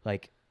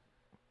 like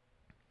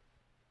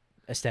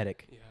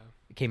aesthetic. Yeah.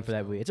 It came for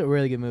that movie. It's a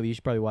really good movie. You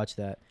should probably watch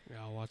that.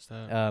 Yeah, I'll watch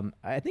that.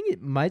 I think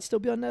it might still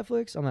be on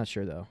Netflix. I'm not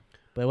sure though,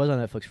 but it was on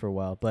Netflix for a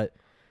while. But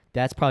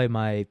that's probably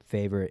my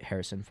favorite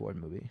Harrison Ford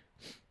movie,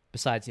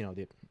 besides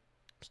the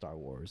Star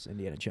Wars,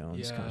 Indiana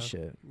Jones kind of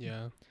shit.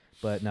 Yeah.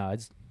 But no,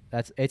 it's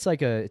got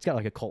like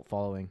a cult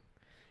following.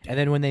 And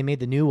then when they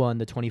made the new one,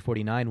 the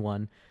 2049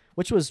 one,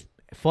 which was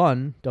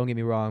fun, don't get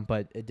me wrong,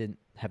 but it didn't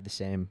have the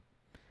same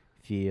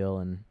feel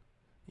and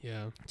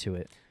to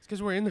it. It's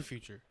because we're in the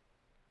future.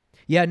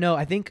 Yeah, no,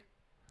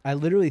 I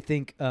literally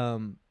think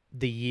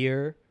the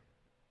year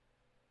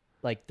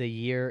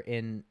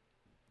in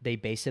they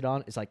base it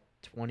on is like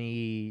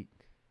 20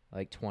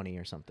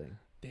 or something.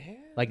 Damn.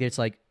 Like it's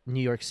like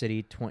New York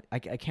City 20. I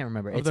can't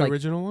remember. Of It's the like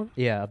original one?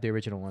 yeah, of the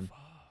original one. Fuck.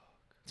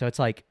 So it's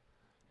like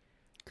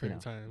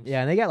Current times.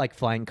 yeah, and they got like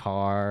flying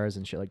cars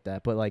and shit like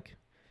that. But like,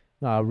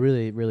 no,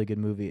 really, really good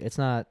movie. It's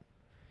not.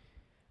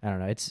 I don't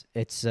know.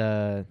 It's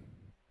a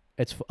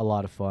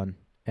lot of fun,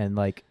 and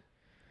like,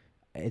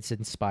 it's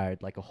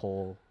inspired like a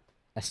whole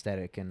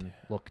aesthetic and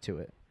look to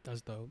it.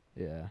 That's dope.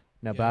 Yeah.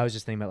 No, but I was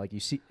just thinking about like you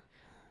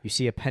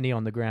see a penny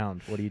on the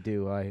ground. What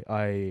do?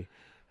 I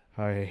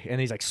and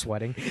he's like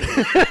sweating.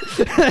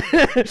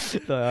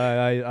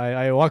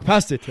 I walk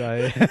past it.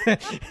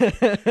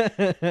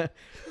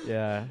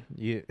 Yeah.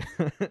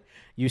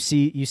 You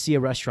see a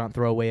restaurant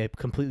throw away a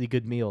completely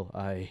good meal.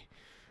 I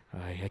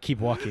keep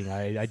walking.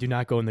 I do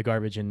not go in the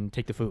garbage and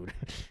take the food.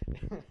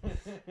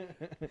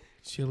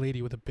 See a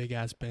lady with a big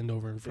ass bend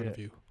over in front of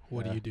you.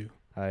 What do you do?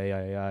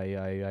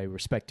 I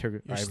respect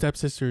her. Your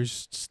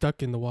stepsister's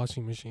stuck in the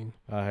washing machine.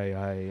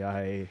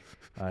 I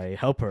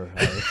help her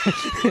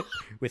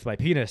with my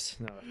penis.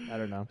 No, I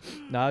don't know.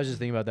 No, I was just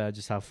thinking about that.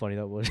 Just how funny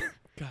that was.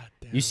 God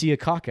damn. You see a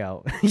cock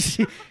out. you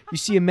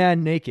see a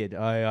man naked.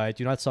 I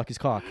do not suck his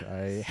cock.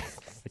 I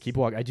keep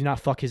walking. I do not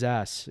fuck his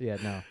ass. Yeah,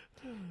 no.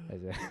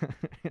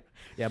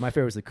 Yeah, my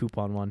favorite was the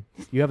coupon one.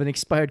 You have an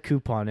expired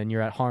coupon and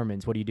you're at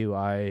Harmon's. What do?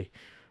 I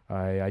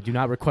do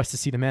not request to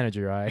see the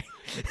manager.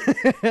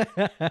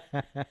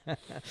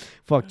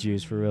 Fuck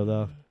Jews for real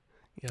though.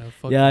 Yeah,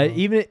 fuck yeah. no.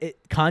 Even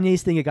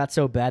Kanye's thing, it got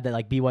so bad that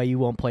like BYU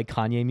won't play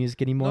Kanye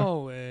music anymore. No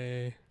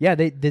way. Yeah,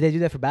 they do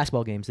that for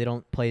basketball games. They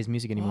don't play his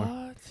music anymore.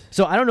 What?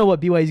 So I don't know what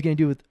BYU's gonna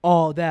do with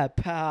all that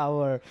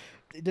power.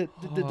 You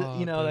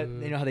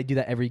know how they do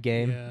that every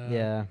game.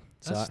 Yeah.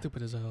 So That's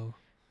stupid as hell.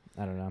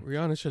 I don't know.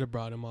 Rihanna should have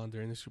brought him on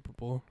during the Super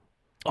Bowl.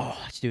 Oh,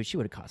 dude, she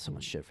would have caught so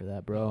much shit for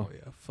that, bro. Oh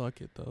yeah,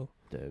 fuck it though.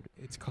 Dude,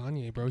 It's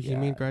Kanye, bro. He Yeah.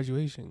 made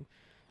graduation.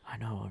 I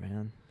know,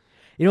 man.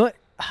 You know what?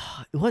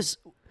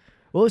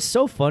 What was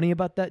so funny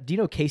about that? Do you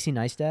know Casey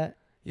Neistat,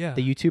 Yeah.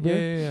 the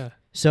YouTuber? Yeah.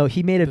 So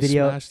he made a The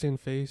video. smashed in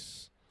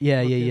face.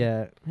 Yeah.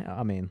 looking.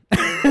 I mean,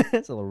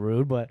 it's a little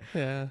rude, but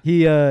Yeah.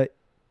 he. I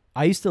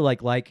used to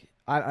like.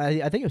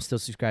 I think I'm still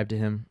subscribed to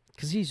him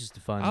because he's just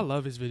fun. I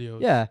love his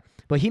videos. Yeah,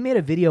 but he made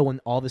a video when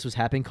all this was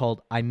happening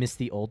called "I Miss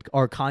the Old"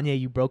 or Kanye,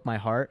 You Broke My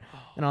Heart,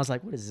 and I was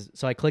like, "What is this?"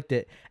 So I clicked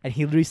it, and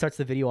he literally starts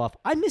the video off,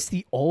 "I miss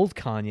the old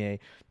Kanye,"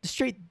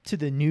 straight to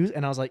the news,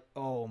 and I was like,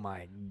 "Oh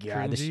my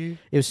god, Cringy.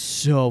 it was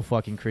so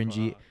fucking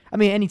cringy." Fuck. I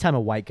mean, anytime a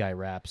white guy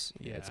raps,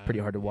 it's Yeah, pretty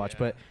hard to watch. yeah.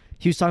 But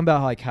he was talking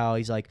about how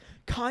he's like,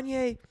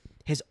 Kanye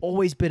has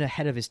always been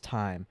ahead of his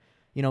time.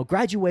 You know,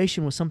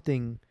 graduation was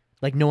something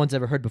like no one's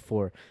ever heard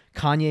before.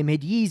 Kanye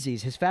made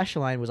Yeezys. His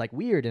fashion line was like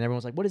weird, and everyone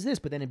was like, "What is this?"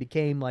 But then it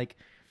became like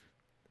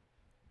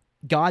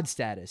God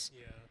status.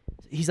 Yeah.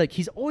 He's like,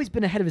 he's always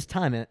been ahead of his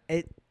time, and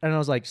I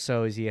was like,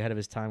 so is he ahead of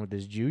his time with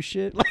this Jew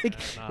shit? Like,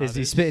 is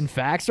he spitting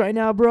facts right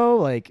now, bro?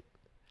 Like,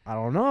 I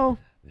don't know.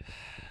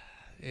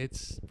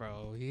 It's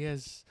bro. He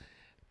has.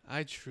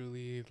 I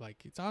truly like.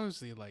 It's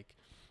obviously like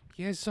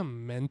he has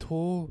some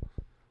mental.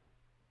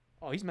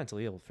 Oh, he's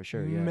mentally ill for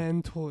sure. Yeah.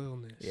 Mental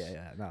illness.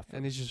 Yeah. Not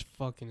And it's just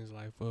fucking his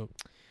life up.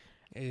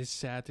 And it's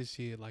sad to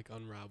see it like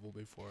unravel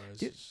before us.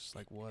 Dude. It's just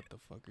like, what the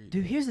fuck are you Dude,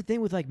 doing? here's the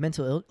thing with like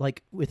mental ill,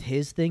 like with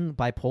his thing,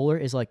 bipolar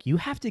is like you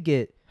have to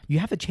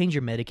change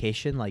your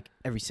medication like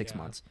every 6 Yeah.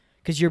 months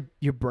because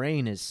your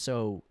brain is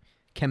so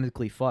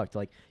chemically fucked.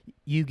 Like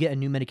you get a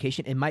new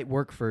medication, it might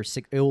work for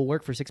it will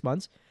work for 6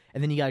 months,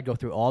 and then you got to go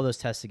through all those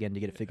tests again to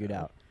get it figured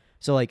out.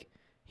 So like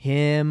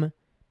him,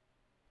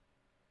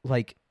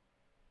 like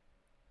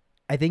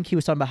I think he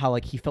was talking about how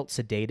like he felt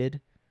sedated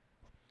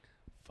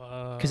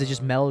because it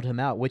just mellowed him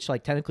out, which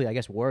like technically I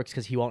guess works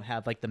because he won't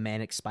have like the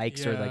manic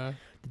spikes or like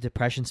the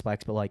depression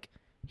spikes, but like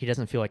he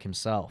doesn't feel like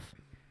himself.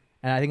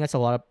 And I think that's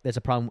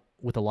a problem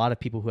with a lot of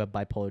people who have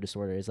bipolar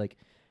disorder is like,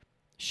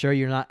 sure,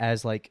 you're not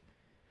as like,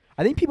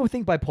 I think people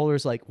think bipolar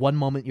is like one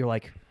moment you're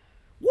like,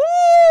 woo,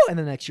 and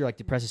then the next you're like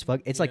depressed as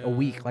fuck. It's like a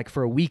week. Like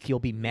for a week you'll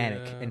be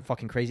manic and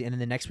fucking crazy, and then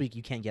the next week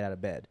you can't get out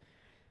of bed.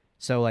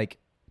 So like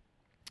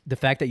the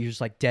fact that you're just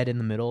like dead in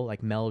the middle,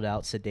 like mellowed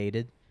out,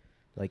 sedated,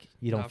 like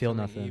you don't Not feel feeling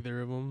nothing.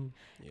 Either of them.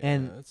 Yeah,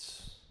 And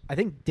I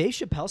think Dave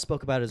Chappelle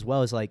spoke about it as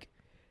well as like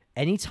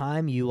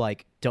anytime you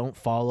like don't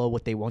follow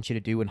what they want you to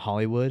do in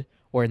Hollywood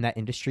or in that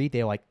industry,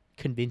 they like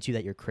convince you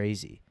that you're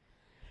crazy.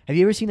 Have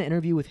you ever seen the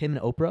interview with him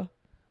and Oprah?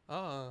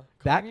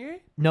 Back- Kanye?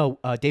 No,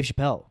 Dave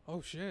Chappelle.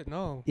 Oh shit,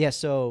 no. Yeah,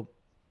 so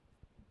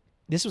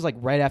this was like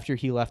right after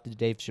he left the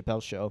Dave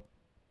Chappelle show,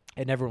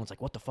 and everyone's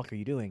like, "What the fuck are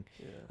you doing?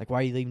 Yeah. Like, why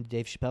are you leaving the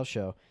Dave Chappelle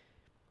show?"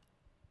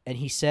 And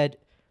he said,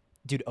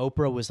 "Dude,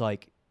 Oprah was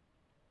like,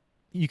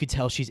 you could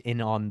tell she's in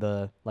on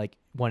the like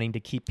wanting to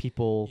keep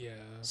people Yeah.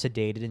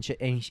 sedated and shit."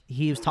 And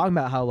he was talking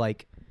about how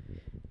like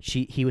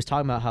he was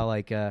talking about how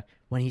like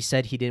when he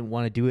said he didn't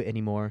want to do it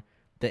anymore,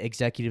 the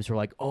executives were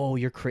like, "Oh,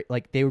 you're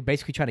like they were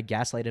basically trying to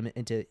gaslight him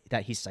into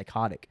that he's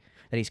psychotic,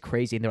 that he's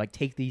crazy, and they're like,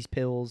 take these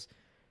pills."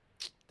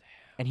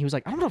 And he was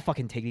like, "I don't want to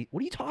fucking take these.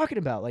 What are you talking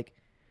about? Like,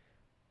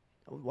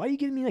 why are you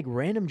giving me like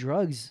random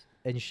drugs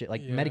and shit,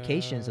 like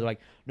medications?" They're like,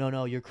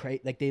 no, you're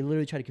crazy. Like they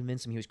literally tried to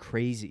convince him he was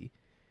crazy.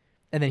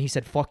 And then he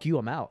said, "Fuck you,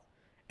 I'm out."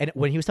 And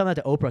when he was telling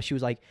that to Oprah, she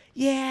was like,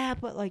 "Yeah,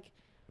 but like,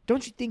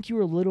 don't you think you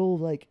were a little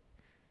like?"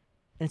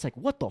 And it's like,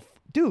 what the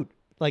dude?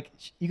 Like,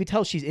 you could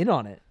tell she's in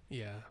on it.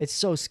 Yeah. It's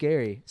so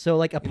scary. So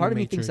like, a In part the of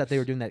me thinks that they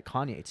were Matrix. doing that at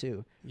Kanye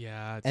too.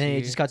 Yeah. And then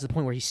it just got to the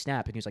point where he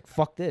snapped and he was like,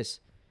 "Fuck this!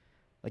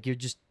 Like, you're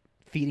just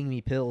feeding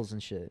me pills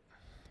and shit."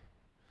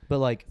 But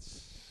like,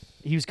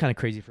 he was kind of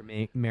crazy for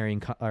me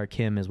marrying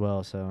Kim as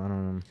well. So I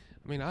don't know.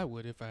 I mean, I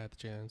would if I had the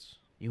chance.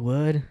 You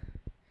would?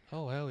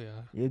 Oh hell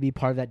yeah. You would be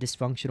part of that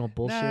dysfunctional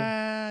bullshit?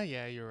 Nah,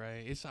 yeah, you're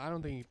right. I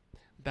don't think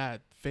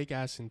that fake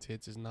ass and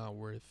tits is not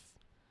worth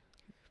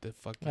the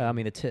fucking I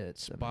mean, the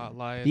tits. I mean,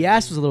 spotlight. the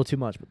ass was a little too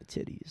much, but the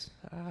titties.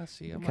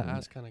 See, I'm kinda- an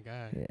ass kind of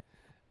guy. Yeah.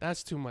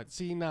 That's too much.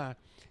 See, nah.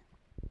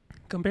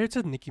 Compared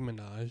to Nicki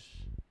Minaj,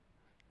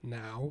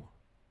 now,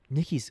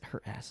 Nikki's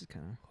her ass is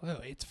kind of.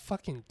 Well, it's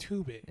fucking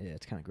too big. Yeah,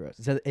 it's kind of gross.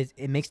 So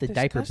it makes the It's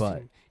diaper butt.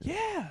 disgusting.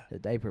 Yeah. The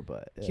diaper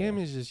butt. Yeah. Kim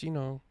is just,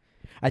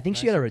 I think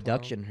she nice got a and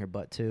plump. reduction in her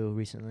butt too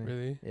recently.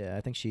 Really? Yeah,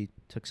 I think she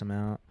took some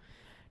out.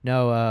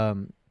 No, I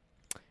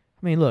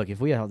mean, look, if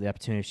we had the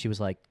opportunity, if she was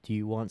like, "Do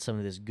you want some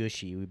of this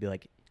gushy?" We'd be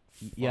like,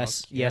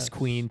 "Yes, Fuck yes,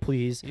 queen,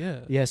 please." Yeah.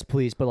 Yes,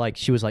 please. But like,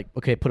 she was like,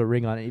 "Okay, put a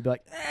ring on it." You'd be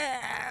like,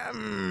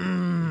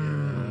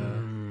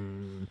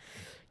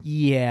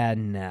 yeah,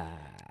 nah.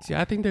 See,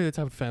 I think they're the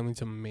type of family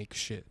to make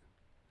shit.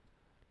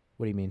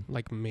 What do you mean?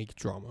 Like, make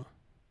drama. Well,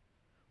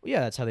 yeah,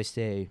 that's how they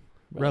stay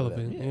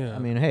Relevant, yeah. I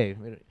mean, hey,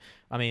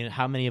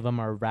 how many of them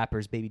are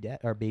rappers, baby dad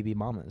or baby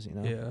mamas? You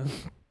know. Yeah.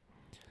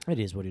 It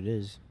is what it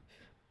is.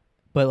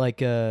 But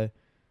like, what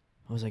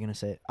was I gonna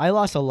say? I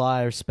lost a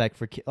lot of respect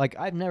for like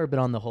I've never been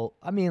on the whole.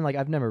 I mean, like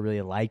I've never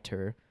really liked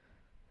her.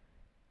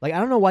 Like I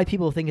don't know why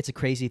people think it's a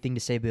crazy thing to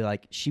say, but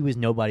like she was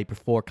nobody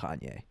before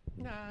Kanye.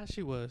 Nah,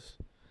 she was.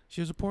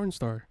 She was a porn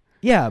star.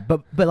 Yeah,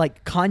 but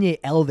like Kanye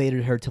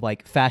elevated her to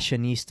like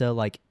fashionista,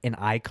 like an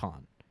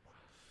icon.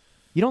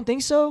 You don't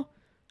think so?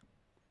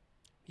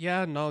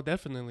 Yeah, no,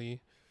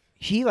 definitely.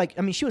 She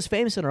she was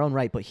famous in her own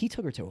right, but he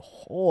took her to a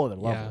whole other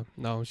level. Yeah,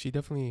 no, she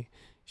definitely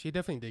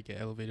did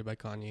get elevated by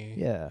Kanye.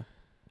 Yeah,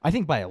 I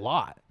think by a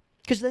lot.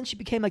 Because then she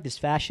became like this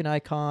fashion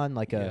icon,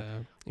 like Yeah.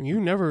 And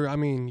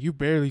you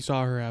barely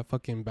saw her at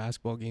fucking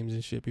basketball games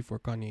and shit before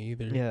Kanye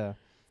either. Yeah.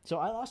 So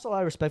I lost a lot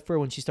of respect for her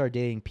when she started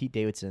dating Pete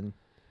Davidson.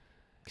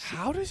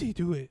 How does he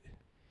do it?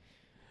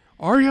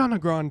 Ariana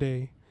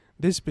Grande,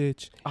 this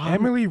bitch,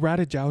 Emily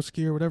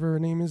Ratajkowski or whatever her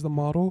name is, the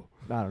model,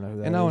 I don't know who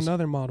that and now is.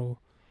 another model.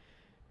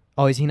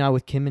 Oh, is he not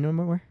with Kim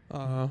anymore?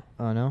 Oh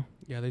no.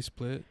 Yeah, they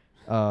split.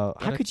 How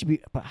could you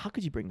be? But how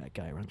could you bring that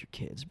guy around your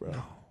kids, bro?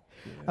 No.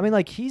 Yeah. I mean,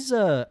 like he's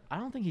I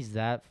don't think he's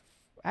that.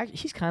 Actually,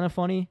 he's kind of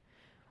funny.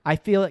 I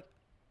feel like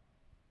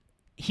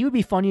he would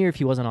be funnier if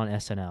he wasn't on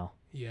SNL.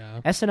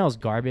 Yeah. SNL's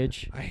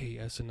garbage. I hate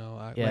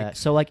SNL. Yeah.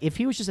 So like, if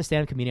he was just a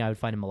stand-up comedian, I would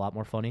find him a lot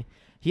more funny.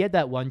 He had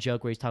that one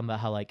joke where he's talking about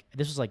how like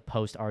this was like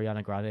post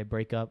Ariana Grande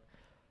breakup,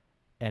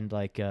 and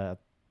like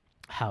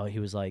how he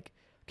was like,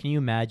 "Can you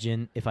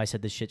imagine if I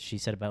said the shit she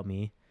said about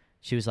me?"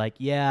 She was like,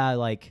 "Yeah,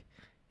 like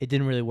it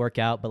didn't really work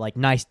out, but like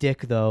nice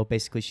dick though."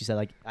 Basically, she said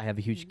like I have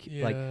a huge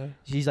like.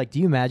 She's like,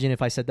 "Do you imagine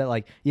if I said that?"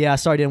 Like, "Yeah,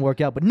 sorry, it didn't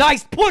work out, but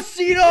nice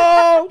pussy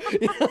though."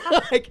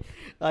 like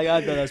I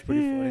thought that was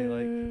pretty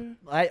funny.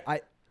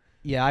 Like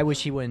I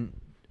wish he wouldn't.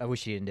 I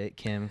wish he didn't date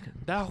Kim.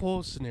 That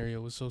whole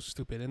scenario was so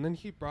stupid, and then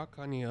he brought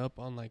Kanye up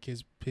on like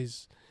his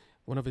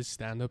one of his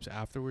stand-ups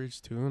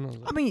afterwards too, and I was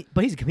like, I mean,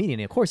 but he's a comedian.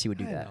 Of course, he would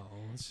do I that. know,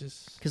 it's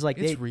just 'Cause, like,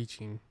 it's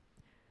reaching.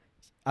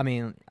 I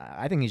mean,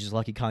 I think he's just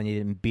lucky Kanye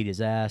didn't beat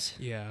his ass.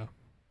 Yeah,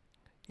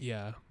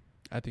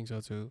 I think so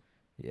too.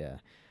 Yeah,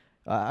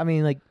 I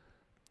mean, like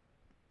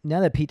now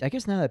that Pete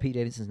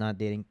Davidson's not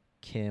dating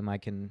Kim, I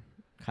can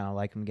kind of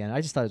like him again.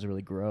 I just thought it was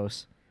really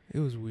gross. It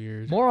was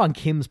weird. More on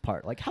Kim's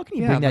part. Like, how can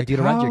you Yeah, bring that like, dude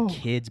around your how?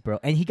 kids, bro?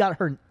 And he got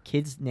her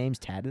kids' names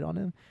tatted on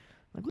him.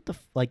 Like, what the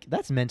like?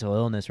 That's mental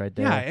illness right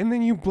there. Yeah, and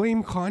then you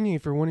blame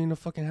Kanye for wanting to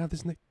fucking have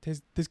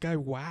this guy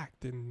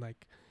whacked and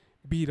like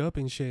beat up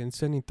and shit and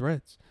sending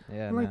threats.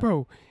 Yeah, I'm like,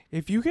 bro,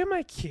 if you get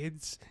my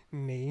kids'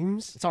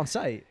 names it's on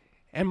site.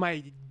 and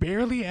my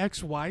barely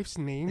ex-wife's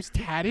names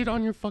tatted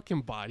on your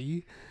fucking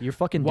body You're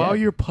fucking while dead.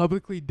 you're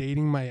publicly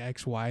dating my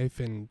ex-wife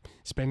and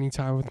spending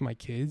time with my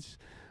kids,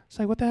 it's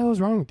like, what the hell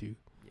is wrong with you?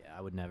 Yeah,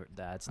 I would never.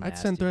 That's I'd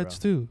nasty, send threats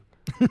too.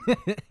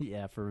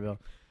 Yeah, for real.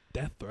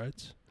 Death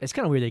threats. It's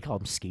kind of weird they call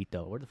him Skeet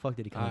though. Where the fuck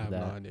did he come I up have with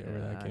no that? idea where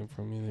that came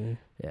from either.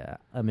 Yeah,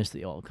 I miss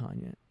the old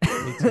Kanye.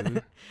 Me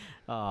too.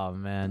 Oh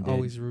man, dude.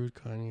 Always rude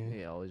Kanye.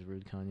 Yeah, always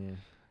rude Kanye,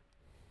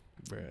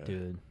 Bruh.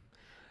 dude.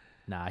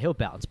 Nah, he'll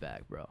bounce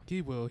back, bro.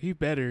 He will. He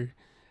better.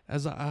 I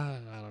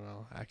don't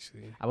know,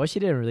 actually. I wish he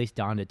didn't release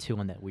Donda 2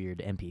 on that weird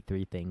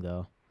MP3 thing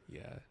though.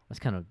 Yeah, That's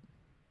kind of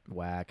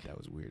whack. that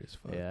was weird as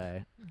fuck. Yeah,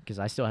 because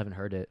I still haven't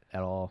heard it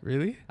at all.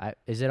 Really?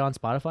 Is it on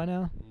Spotify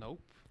now? Nope.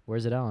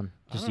 Where's it on?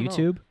 I Just don't know.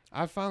 YouTube?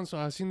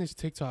 I've seen this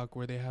TikTok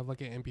where they have like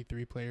an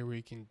MP3 player where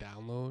you can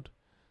download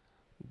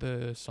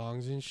the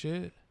songs and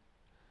shit.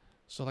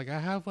 So like I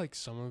have like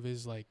some of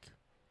his like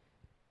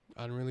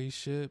unreleased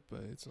shit,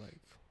 but it's like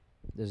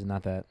There's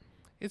not that.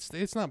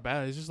 it's not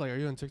bad. It's just like, are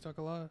you on TikTok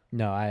a lot?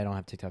 No, I don't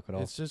have TikTok at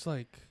all. It's just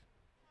like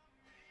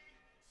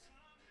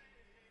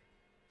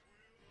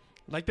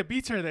the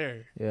beats are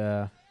there.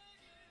 Yeah.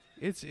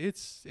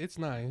 It's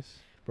nice.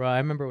 Bro, I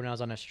remember when I was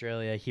on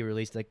Australia, he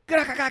released like, you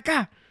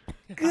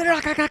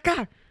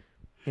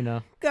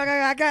know, and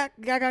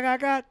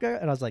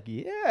I was like,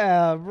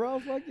 yeah, bro,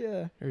 fuck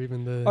yeah. Or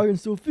even the I can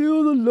still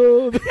feel the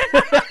love.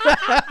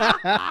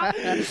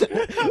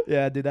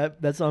 Yeah, dude,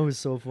 that song was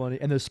so funny.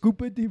 And the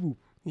scoopity whoop,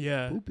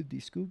 yeah.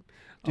 scoopity scoop.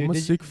 I'm a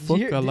sick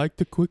fuck. I like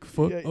the quick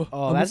fuck. Yeah,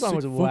 oh, I'm that a song sick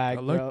was fuck. whack,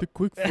 I like bro. the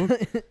quick fuck.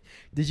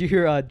 Did you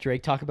hear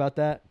Drake talk about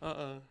that?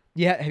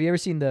 Yeah, Have you ever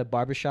seen the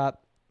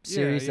barbershop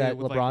series that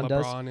with LeBron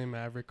does? LeBron and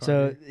Maverick.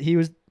 So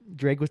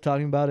Drake was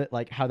talking about it,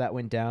 like how that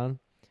went down,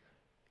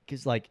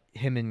 because like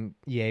him and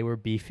Ye were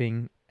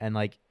beefing, and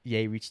like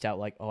Ye reached out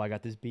like, "Oh, I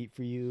got this beat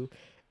for you,"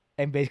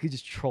 and basically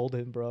just trolled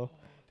him, bro.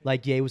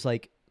 like Ye was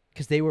like,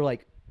 because they were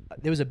like,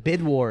 there was a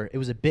bid war. It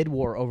was a bid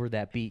war over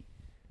that beat,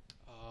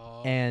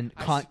 and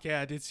I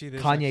did see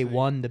this. Kanye actually.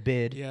 won the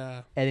bid.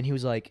 Yeah. And then he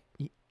was like,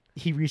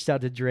 he reached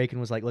out to Drake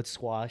and was like, let's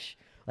squash,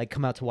 like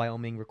come out to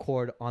Wyoming,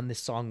 record on this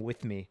song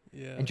with me.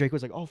 Yeah. And Drake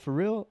was like, oh, for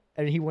real?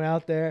 And he went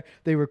out there.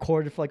 They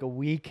recorded for like a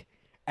week.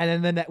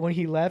 And then when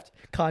he left,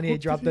 Kanye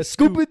dropped the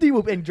scoopity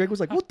whoop. And Drake was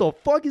like, what the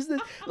fuck is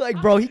this?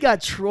 Like, bro, he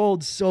got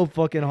trolled so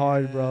fucking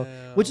hard, bro.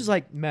 Which is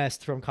like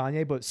messed from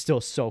Kanye, but still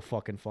so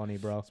fucking funny,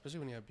 bro. Especially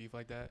when you have beef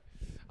like that.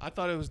 I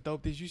thought it was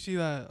dope. Did you see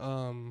that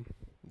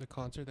the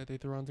concert that they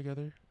threw on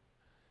together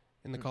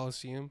in the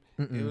Coliseum?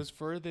 It was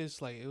for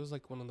this, like, it was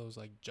like one of those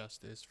like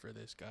justice for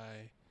this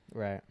guy,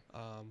 right?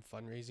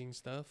 Fundraising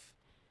stuff.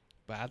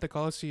 But at the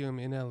Coliseum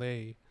in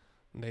LA,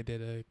 they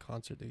did a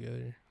concert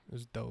together. It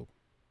was dope.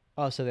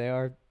 Oh, so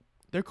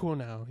they're cool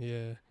now,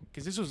 yeah.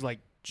 Because this was like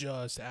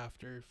just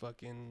after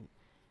fucking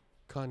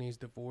Kanye's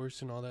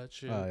divorce and all that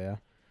shit. Oh yeah.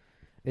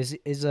 Is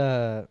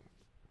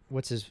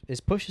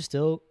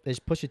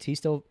Pusha T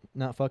still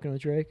not fucking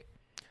with Drake?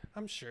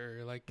 I'm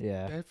sure, like,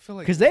 yeah. I feel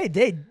like because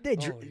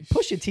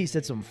Pusha T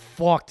said some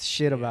fucked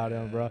shit about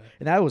him, bro,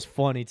 and that was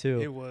funny too.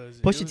 It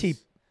was Pusha T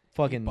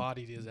fucking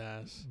bodied his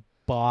ass.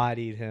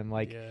 Bodied him,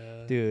 like,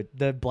 dude,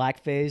 the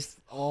blackface.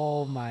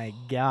 Oh my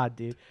god,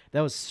 dude,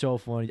 that was so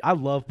funny. I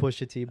love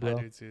Pusha T, bro.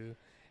 I do too.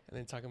 And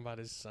then talking about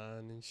his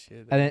son and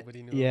shit. That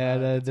nobody knew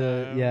about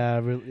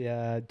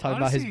talking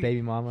about his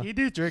baby mama. He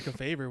did Drake a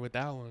favor with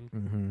that one.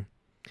 Mm-hmm.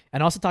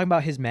 And also talking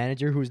about his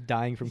manager who was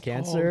dying from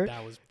cancer.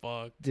 That was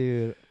fucked,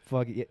 dude.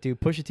 Fuck it, dude.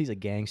 Pusha T's a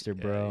gangster,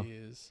 bro. He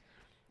is.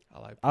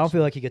 I don't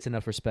feel like he gets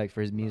enough respect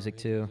for his music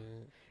too.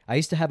 I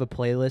used to have a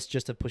playlist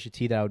just of Pusha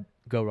T that I would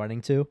go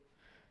running to.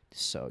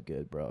 So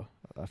good, bro.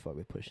 I fuck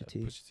with Pusha T.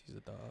 Pusha T's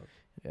a dog.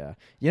 Yeah.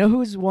 You know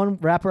who's one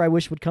rapper I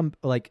wish would come?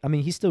 Like, I mean,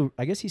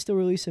 I guess he's still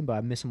releasing, but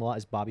I miss him a lot.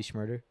 Is Bobby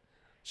Shmurda.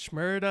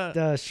 Shmurda.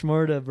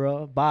 Shmurda,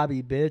 bro.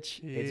 Bobby, bitch.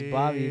 Yeah. It's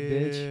Bobby,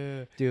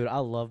 bitch. Dude, I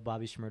love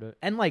Bobby Shmurda.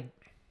 And like,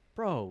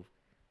 bro,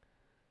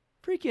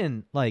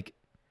 freaking like,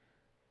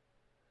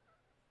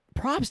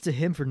 props to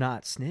him for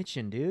not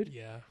snitching, dude.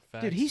 Yeah,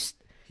 facts. Dude,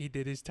 he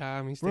did his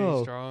time. He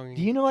stayed strong.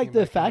 Do you know like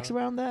the facts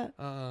around that?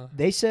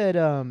 They said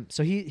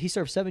so he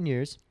served 7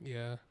 years.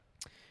 Yeah.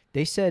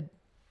 They said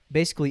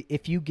basically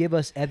if you give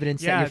us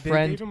evidence that your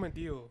friend gave him a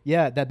deal.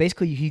 Yeah, that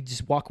basically he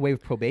just walk away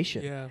with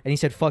probation. Yeah. And he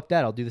said, "Fuck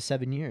that, I'll do the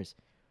 7 years."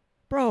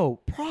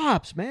 Bro,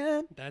 props,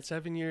 man. That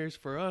 7 years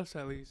for us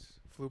at least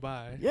flew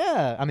by.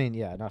 Yeah, I mean,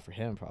 yeah, not for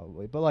him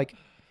probably, but like,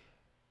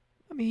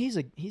 I mean, he's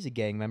a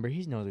gang member.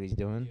 He knows what he's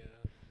doing.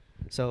 Yeah.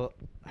 So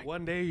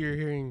one day you're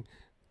hearing,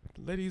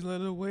 "Ladies, let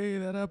the way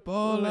that I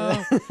ball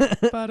out."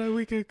 About a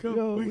week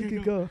ago, we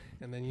could go.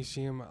 And then you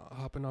see him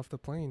hopping off the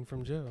plane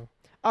from jail.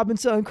 I've been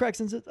selling crack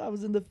since I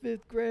was in the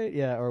 5th grade.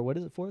 Yeah, or what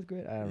is it, 4th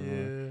grade? I don't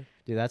know.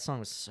 Dude, that song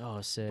was so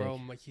sick. Bro,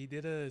 he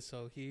did a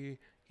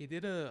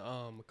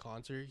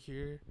concert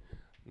here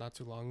not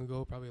too long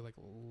ago, probably like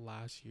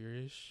last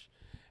year-ish.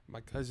 My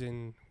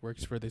cousin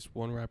works for this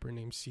one rapper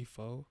named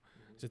C4.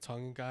 He's a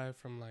Tongan guy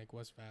from like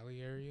West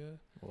Valley area.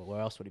 Well, where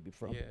else would he be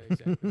from? Yeah,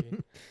 exactly.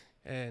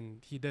 And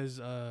he does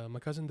my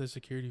cousin does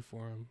security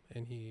for him,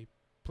 and he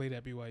played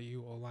at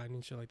BYU O-line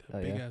and shit like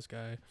that. Big ass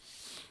guy.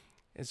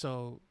 And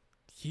so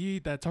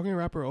that Tongan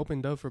rapper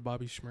opened up for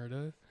Bobby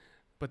Shmurda,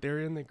 but they were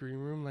in the green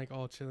room like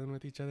all chilling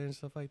with each other and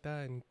stuff like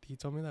that. And he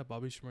told me that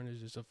Bobby Shmurda is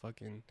just a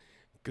fucking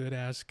good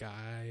ass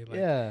guy.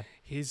 Like,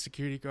 his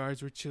security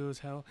guards were chill as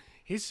hell.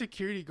 His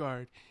security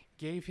guard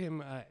gave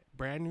him a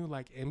brand new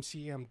like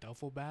MCM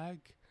duffel bag.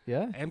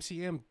 Yeah.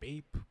 MCM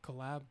Bape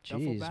collab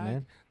duffel bag.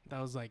 Man.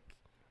 That was like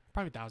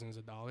probably thousands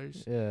of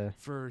dollars. Yeah.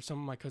 For some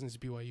of my cousin's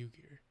BYU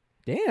gear.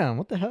 Damn,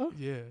 what the hell?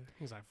 Yeah.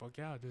 He was like, "Fuck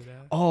yeah, I'll do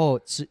that." Oh,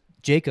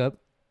 Jacob.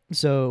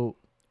 So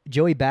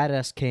Joey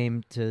Badass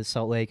came to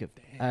Salt Lake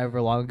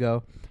however long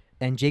ago,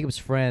 and Jacob's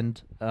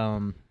friend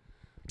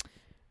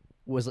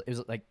was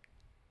like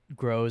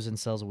grows and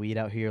sells weed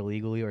out here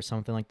legally or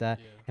something like that,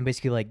 and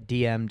basically like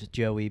DM'd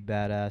Joey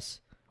Badass,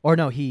 or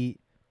no,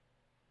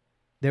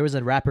 there was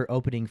a rapper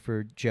opening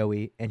for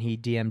Joey, and he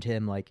DM'd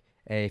him like,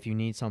 "Hey, if you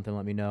need something,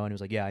 let me know," and he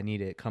was like, "Yeah, I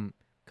need it, come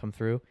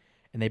through,"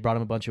 and they brought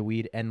him a bunch of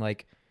weed, and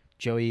like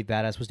Joey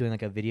Badass was doing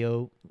like a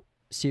video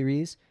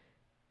series.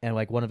 And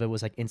like one of it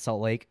was like in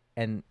Salt Lake,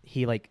 and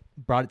he like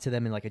brought it to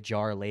them in like a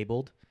jar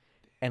labeled,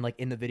 and like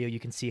in the video you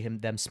can see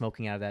them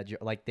smoking out of that jar,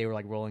 like they were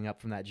like rolling up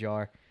from that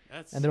jar,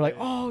 and they're like,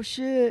 "Oh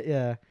shit,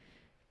 yeah."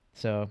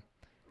 So,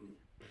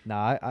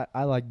 nah,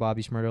 I like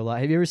Bobby Shmurda a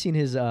lot. Have you ever seen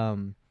his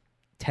 10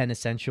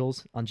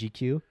 Essentials on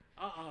GQ?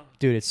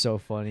 Dude, it's so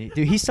funny.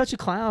 Dude, he's such a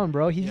clown,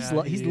 bro. He's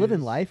living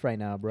life right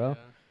now, bro. Yeah.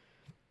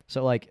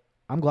 So like,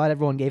 I'm glad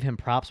everyone gave him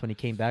props when he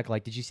came back.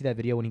 Like, did you see that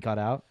video when he got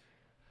out?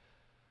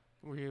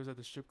 Where he was at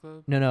the strip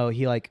club? No,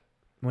 he like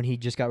when he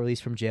just got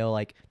released from jail,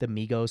 like the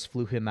Migos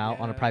flew him out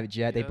on a private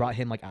jet. Yeah. They brought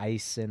him like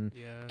ice and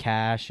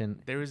cash,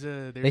 and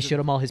they showed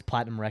him all his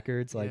platinum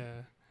records. Like,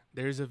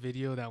 there's a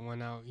video that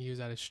went out. He was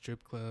at a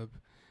strip club,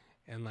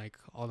 and like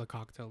all the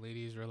cocktail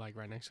ladies were like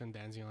right next to him,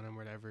 dancing on him,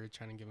 whatever,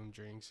 trying to give him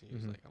drinks. And he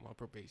was like, "I'm on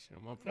probation.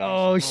 I'm on probation."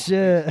 Oh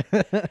shit!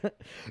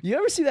 You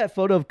ever see that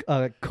photo of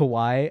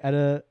Kawhi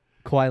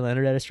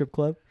Leonard at a strip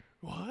club?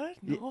 What?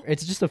 No.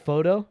 It's just a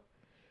photo.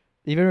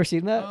 You've ever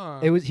seen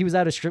that? He was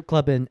at a strip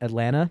club in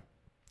Atlanta.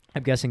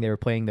 I'm guessing they were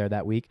playing there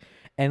that week,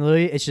 and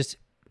literally it's just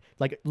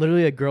like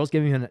literally a girl's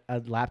giving him a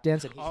lap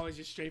dance. And oh, it's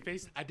just straight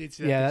face. I did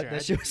see that. Yeah, picture.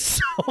 that shit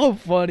was so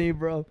funny,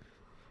 bro.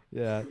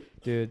 Yeah,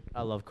 dude,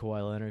 I love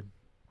Kawhi Leonard.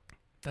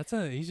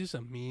 He's just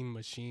a meme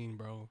machine,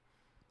 bro.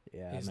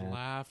 Yeah, his man.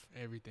 laugh,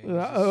 everything.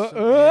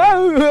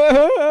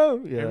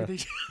 Everything.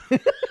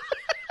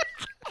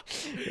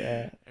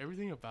 Yeah.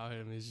 Everything about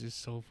him is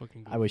just so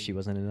fucking good. I wish he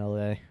wasn't in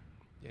LA.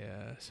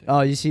 Yeah. Same.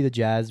 Oh, you see the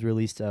Jazz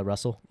released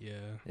Russell? Yeah.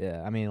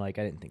 Yeah, I mean, like,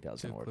 I didn't think that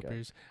was going to work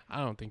Clippers.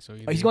 I don't think so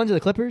either. out. Oh, he's going to the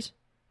Clippers?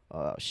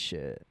 Oh,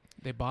 shit.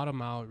 They bought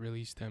him out,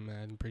 released him,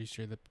 and I'm pretty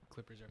sure the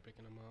Clippers are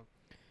picking him up.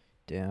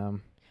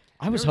 Damn.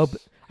 I was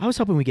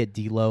hoping we get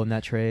D'Lo in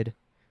that trade,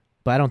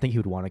 but I don't think he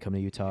would want to come to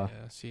Utah.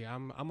 Yeah, see,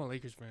 I'm a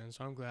Lakers fan,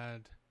 so I'm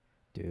glad.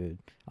 Dude,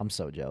 I'm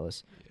so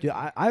jealous. Yeah.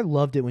 Dude, I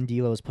loved it when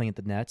D'Lo was playing at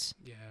the Nets.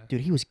 Yeah.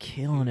 Dude, he was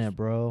killing it,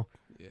 bro.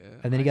 Yeah.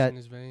 And then he got in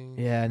his veins.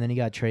 and then he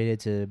got traded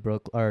to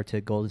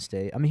to Golden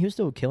State. I mean, he was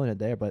still killing it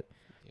there, but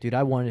dude,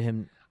 I wanted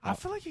him. I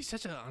feel like he's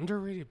such an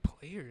underrated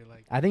player.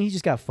 Like, I think he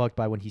just got fucked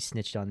by when he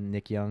snitched on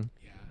Nick Young.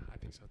 Yeah, I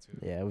think so too.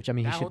 Yeah, which I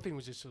mean, that he whole should. thing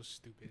was just so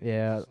stupid.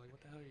 Yeah. Like,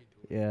 what the hell are you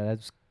doing? Yeah,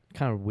 that's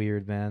kind of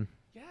weird, man.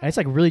 Yeah. And it's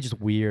like really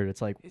just weird.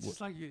 It's like It's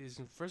just like,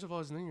 first of all,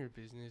 it's none of your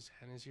business,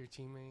 and it's your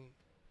teammate.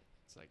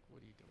 It's like,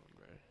 what are you doing,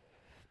 bro?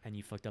 and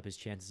you fucked up his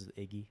chances with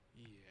Iggy.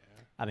 Yeah.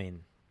 I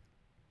mean,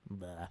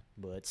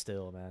 but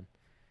still, man.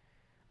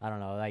 I don't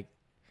know. Like,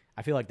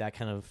 I feel like that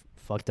kind of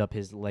fucked up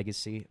his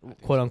legacy,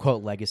 quote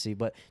unquote legacy.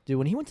 But dude,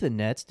 when he went to the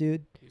Nets,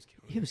 dude,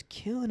 he was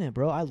killing it,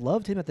 bro. I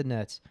loved him at the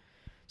Nets.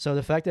 So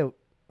the fact that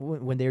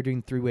when they were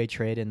doing three-way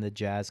trade and the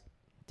Jazz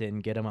didn't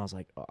get him, I was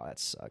like, oh, that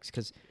sucks,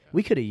 because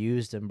we could have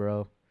used him,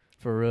 bro,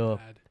 for real,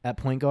 at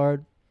point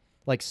guard,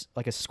 like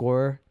a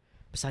scorer.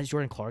 Besides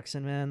Jordan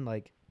Clarkson, man,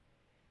 like,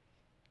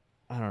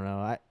 I don't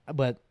know.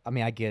 But I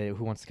mean, I get it.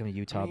 Who wants to come to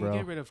Utah, bro? You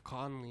get rid of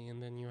Conley,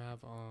 and then you have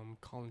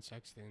Colin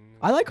Sexton.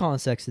 I like Colin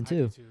Sexton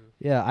too.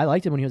 Yeah, I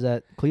liked him when he was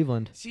at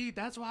Cleveland. See,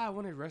 that's why I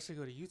wanted Russ to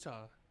go to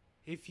Utah.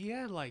 If he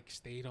had like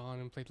stayed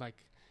on and played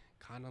like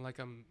kind of like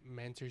a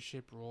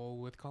mentorship role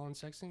with Colin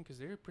Sexton, because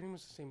they were pretty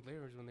much the same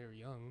players when they were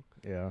young.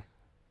 Yeah.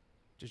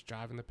 Just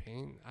driving the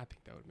paint, I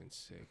think that would have been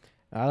sick.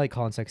 I like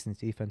Colin Sexton's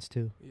defense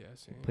too. Yeah,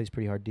 same. Plays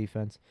pretty hard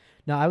defense.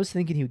 No, I was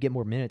thinking he would get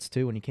more minutes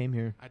too when he came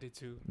here. I did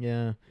too.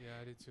 Yeah. Yeah,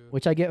 I did too.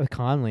 Which I get with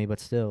Conley, but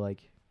still,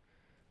 like,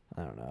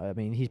 I don't know. I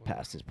mean, he's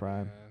past his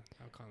prime.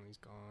 Yeah, now Conley's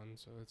gone,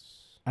 so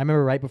it's. I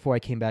remember right before I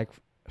came back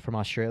from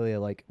Australia,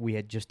 like, we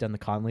had just done the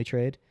Conley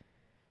trade,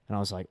 and I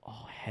was like,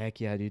 oh, heck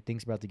yeah, dude,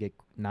 things about to get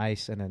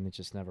nice, and then it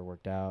just never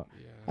worked out.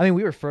 Yeah. I mean,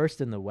 we were first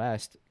in the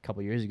West a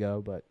couple years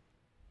ago, but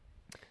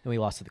then we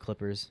lost to the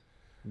Clippers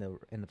in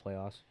the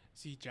playoffs.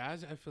 See,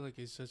 Jazz, I feel like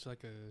is such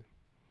like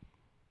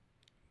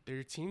they're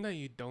a team that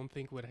you don't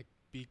think would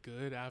be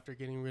good after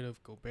getting rid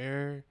of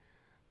Gobert,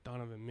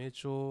 Donovan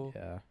Mitchell.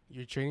 Yeah.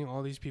 You're trading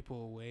all these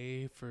people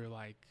away for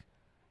like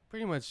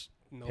pretty much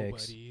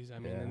nobodies. I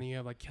mean, and then you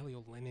have like Kelly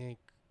Olynyk.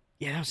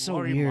 Yeah, that was so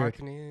Lauri weird.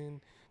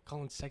 Markkanen,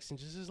 Colin Sexton,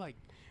 just this like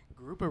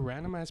group of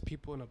random ass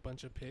people and a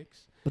bunch of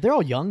picks. But they're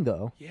all young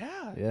though.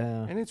 Yeah.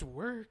 Yeah. And it's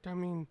worked. I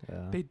mean,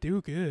 Yeah. they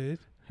do good.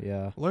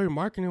 Yeah. Lauri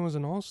Markkanen was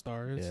an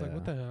all-star. It's like,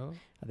 what the hell?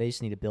 They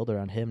just need to build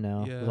around him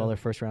now with all their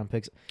first-round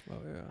picks. Oh,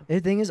 yeah. The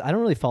thing is, I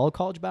don't really follow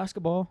college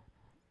basketball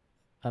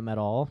at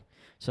all.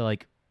 So,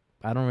 like,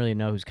 I don't really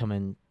know who's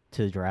coming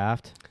to the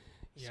draft.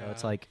 Yeah. So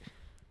it's like,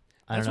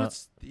 I don't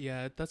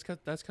know.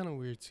 That's kind of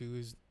weird, too,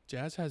 is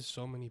Jazz has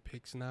so many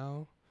picks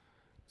now.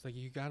 It's like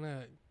you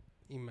gotta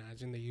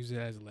imagine they use it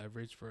as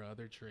leverage for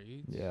other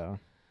trades. Yeah.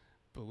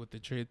 But with the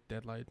trade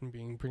deadline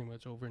being pretty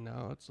much over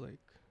now, it's like,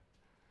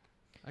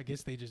 I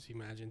guess they just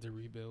imagine to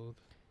rebuild.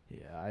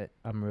 Yeah,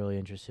 I'm really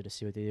interested to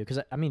see what they do. Because,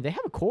 I mean, they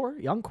have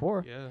a young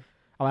core. Yeah.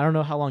 I don't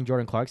know how long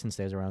Jordan Clarkson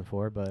stays around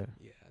for, but...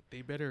 Yeah,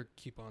 they better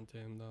keep on to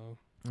him, though.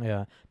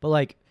 Yeah. But,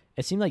 like,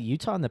 it seemed like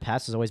Utah in the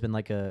past has always been,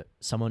 like,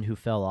 someone who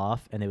fell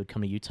off, and they would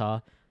come to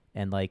Utah,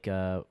 and, like,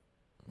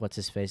 what's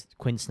his face?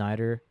 Quinn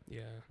Snyder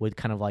would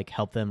kind of, like,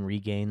 help them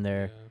regain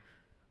their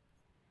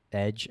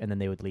edge, and then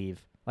they would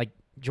leave. Like,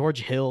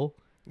 George Hill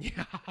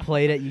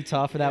played at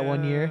Utah for that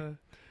 1 year.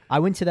 I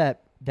went to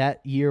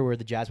that year where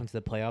the Jazz went to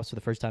the playoffs for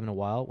the first time in a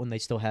while when they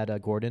still had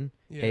Gordon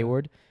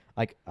Hayward.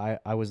 Like I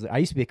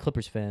used to be a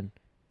Clippers fan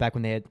back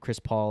when they had Chris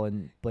Paul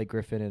and Blake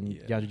Griffin and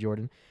DeAndre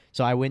Jordan.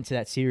 So I went to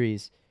that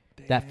series,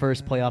 that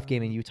first playoff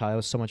game in Utah. It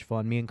was so much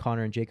fun. Me and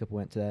Connor and Jacob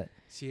went to that.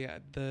 See,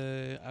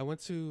 I went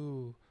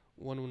to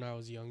one when I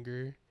was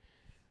younger.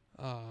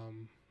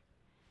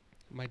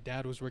 My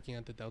dad was working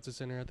at the Delta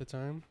Center at the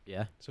time.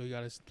 Yeah. So he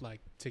got us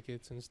like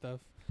tickets and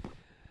stuff.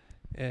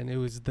 And it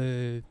was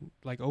the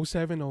like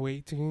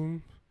 07-08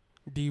 team.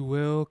 D.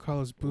 Will,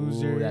 Carlos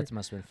Boozer. Ooh, that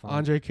must have been fun.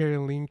 Andre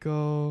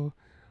Karolinko.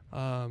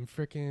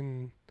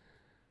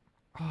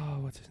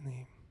 What's his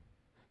name?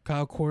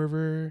 Kyle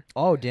Korver.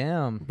 Oh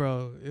damn,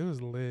 Bro, it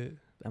was lit.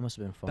 that must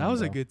have been fun. That was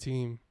bro. a good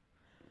team.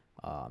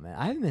 Oh man,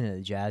 I haven't been to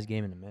a Jazz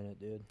game in a minute,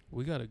 dude.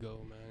 We gotta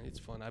go, man. It's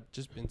fun. I've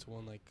just been to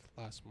one like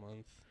last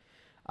month.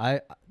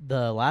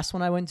 The last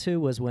one I went to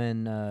was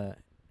when it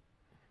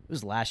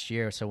was last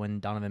year, so when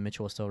Donovan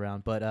Mitchell was still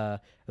around. But it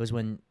was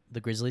when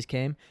the Grizzlies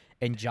came,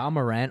 and John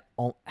Morant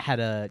had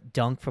a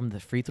dunk from the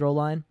free throw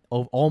line,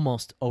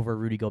 almost over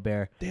Rudy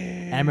Gobert. Damn.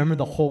 And I remember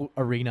the whole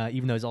arena,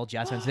 even though it was all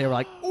Jazz fans, they were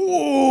like,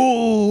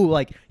 "Ooh!"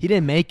 Like he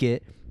didn't make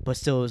it, but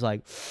still, it was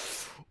like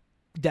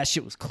that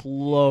shit was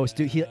close,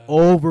 dude. He Yeah.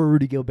 over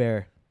Rudy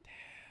Gobert.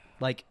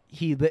 Like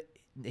he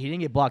didn't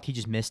get blocked, he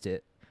just missed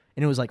it,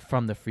 and it was like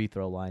from the free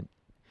throw line.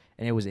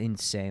 And it was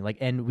insane. Like,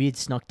 and we had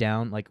snuck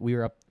down. Like, we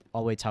were up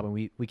all the way top, and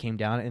we came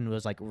down, and it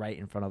was like right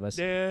in front of us.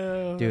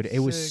 Damn, Dude, it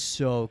was sick.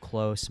 so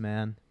close,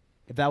 man.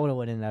 If that would have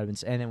went in, that would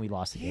have been. And then we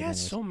lost the He game. has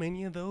anyways. so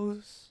many of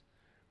those.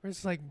 Where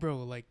it's like, bro,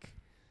 like,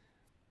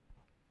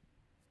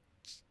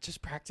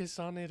 just practice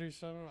on it or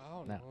something. I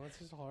don't No. know. It's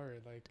just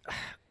hard. Like,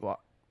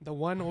 Well, the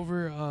one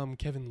over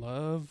Kevin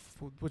Love,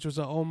 which was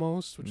which would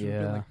have been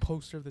Yeah. like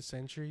poster of the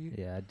century.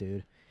 yeah,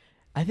 dude.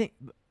 I think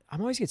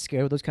I'm always get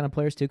scared with those kind of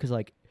players too, because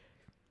like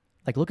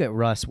look at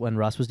Russ when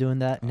Russ was doing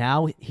that. Oh,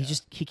 Now he yeah.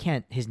 he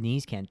can't. His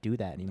knees can't do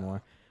that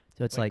anymore.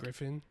 So it's like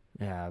Griffin.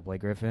 yeah,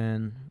 Blake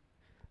Griffin.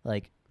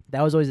 Like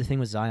that was always the thing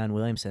with Zion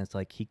Williamson. It's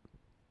like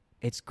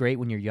it's great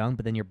when you're young,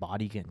 but then your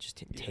body can't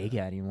just take it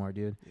anymore,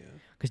 dude. Yeah.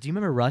 Because do you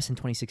remember Russ in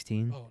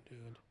 2016? Oh, dude.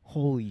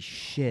 Holy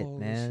shit, Holy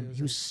man. shit,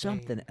 He was insane.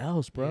 something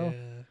else, bro.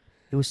 Yeah.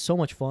 It was so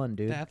much fun,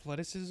 dude. The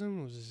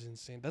athleticism was just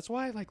insane. That's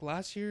why, like,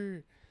 last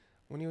year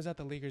when he was at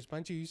the Lakers,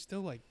 mind you, he's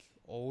still, like,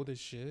 old as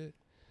shit.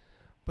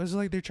 But it's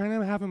like they're trying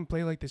to have him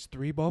play, like, this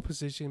 3-ball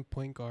position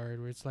point guard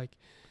where it's like,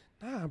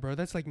 nah, bro,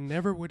 that's, like,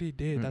 never what he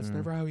did. That's Mm-mm.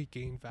 never how he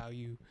gained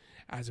value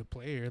as a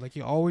player. Like,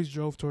 he always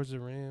drove towards the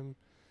rim.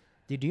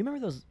 Dude, do you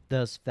remember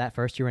that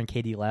first year when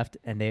KD left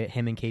and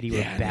him and KD were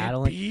Yeah, that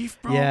battling?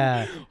 beef, bro.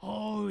 Yeah.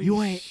 Holy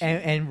You ain't shit.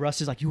 and Russ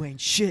is like, you ain't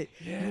shit.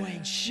 Yeah. You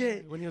ain't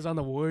shit. When he was on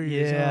the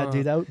Warriors. Yeah, huh?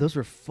 dude, those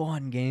were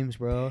fun games,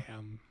 bro.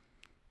 Damn.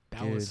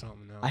 That Dude, was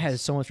something else. I had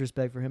so much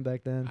respect for him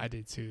back then. I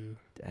did too.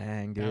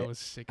 Dang, That dude. was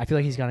sick. I feel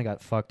like he's bro. kind of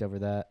got fucked over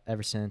that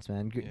ever since,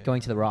 man. Yeah.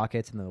 Going to the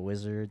Rockets and the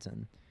Wizards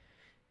and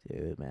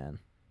dude, man.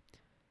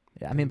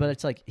 Yeah, I mean, but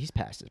it's like he's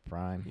past his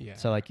prime. Yeah.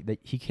 So like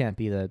he can't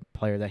be the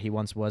player that he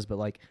once was, but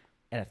like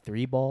at a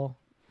 3-ball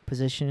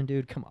position,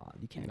 dude, come on,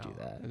 you can't do No,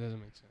 that. It doesn't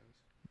make sense.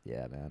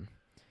 Yeah, man.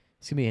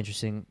 It's gonna be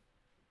interesting.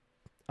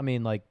 I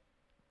mean, like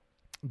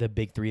the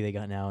big three they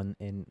got now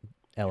in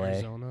LA.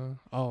 Arizona.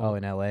 Oh,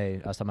 in LA.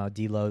 I was talking about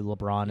D'Lo,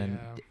 LeBron, and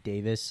Yeah.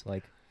 Davis.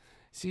 Like,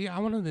 See, I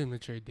wanted them to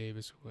trade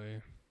Davis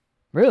away.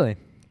 really?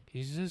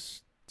 He's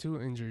just too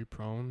injury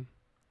prone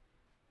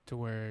to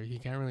where he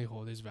can't really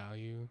hold his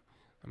value.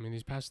 I mean,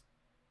 these past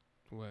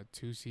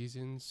 2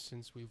 seasons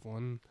since we've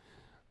won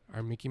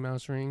our Mickey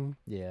Mouse ring,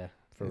 Yeah,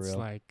 for it's real.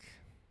 like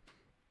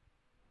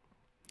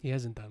he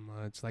hasn't done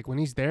much. Like when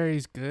he's there,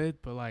 he's good,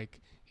 but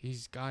like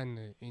he's gotten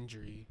an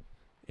injury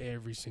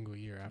every single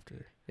year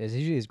after. It's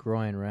usually his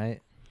groin,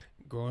 right?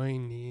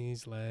 Groin,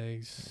 knees,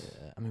 legs.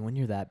 Yeah. I mean, when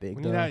you're that big,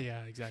 When though, you're that,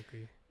 yeah,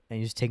 exactly. and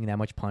you're just taking that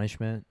much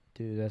punishment,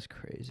 dude, that's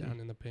crazy. Down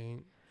in the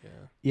paint. Yeah.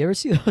 You ever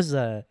see those?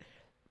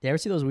 You ever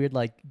see those weird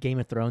like Game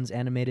of Thrones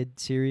animated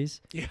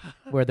series Yeah.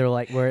 where they're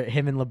like where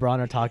him and LeBron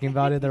are talking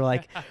about it? They're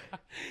like,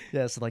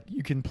 yeah, so like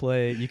you can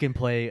play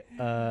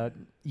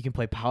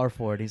power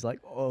forward. He's like,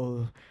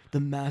 oh, the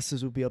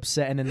masses would be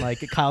upset, and then like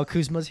Kyle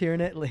Kuzma's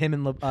hearing it, him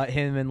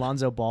and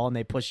Lonzo Ball, and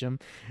they push him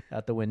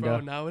out the window.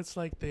 Bro, now it's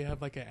like they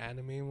have like an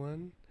anime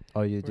one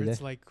Oh, you do where that?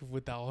 it's like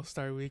with the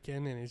All-Star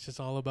weekend and it's just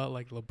all about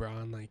like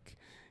LeBron like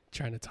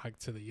trying to talk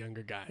to the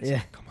younger guys. Yeah.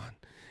 Like, come on.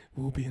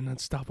 We'll be an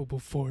unstoppable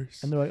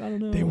force. And they're like, I don't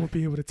know. They won't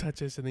be able to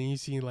touch us. And then you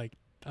see like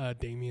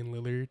Damian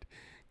Lillard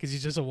because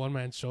he's just a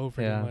one-man show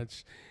pretty Yeah.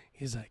 much.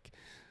 He's like,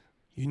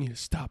 you need to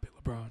stop it,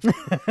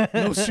 LeBron.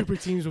 No super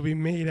teams will be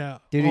made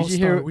out Dude,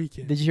 All-Star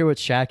weekend. Did you hear what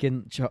Shaq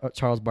and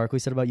Charles Barkley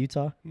said about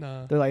Utah?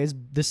 Nah. They're like,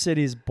 this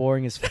city is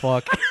boring as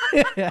fuck.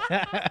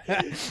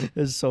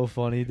 It's so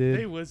funny, dude.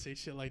 They would say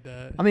shit like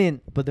that. I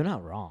mean, but they're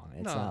not wrong.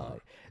 It's No. not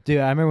like, dude.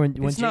 I remember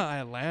when It's not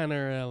Atlanta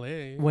or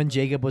L.A. when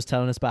Jacob was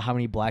telling us about how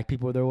many black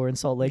people there were in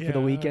Salt Lake for the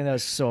Yeah. weekend. That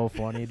was so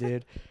funny,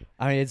 dude.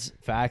 I mean, it's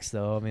facts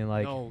though. I mean,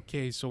 like, No,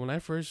 okay, so when I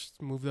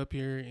first moved up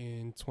here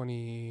in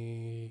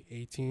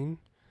 2018,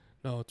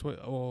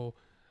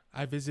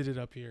 I visited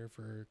up here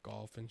for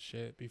golf and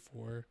shit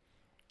before.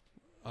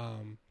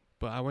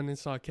 But I went and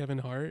saw Kevin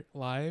Hart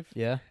live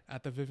yeah.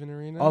 at the Vivint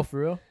Arena. Oh,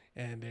 for real?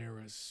 And there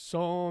was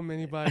so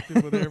many black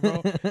people there,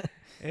 bro.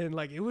 And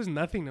like it was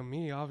nothing to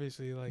me,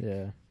 obviously, like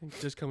Yeah.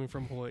 just coming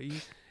from Hawaii.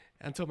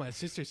 Until my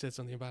sister said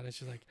something about it.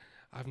 She's like,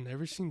 I've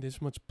never seen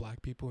this much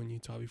black people in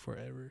Utah before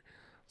ever.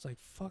 It's like,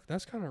 fuck,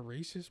 that's kind of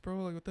racist,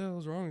 bro. Like, what the hell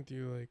is wrong with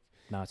you? Like,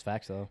 No, it's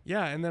facts though.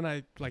 yeah. And then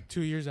I, like,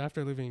 2 years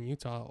after living in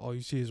Utah, all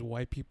you see is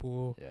white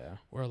people Yeah.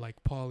 or like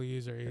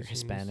polys or Or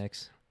Asians.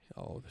 Hispanics.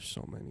 Oh, there's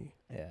so many.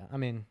 Yeah. I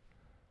mean,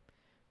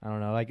 I don't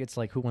know. Like, it's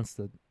like, who wants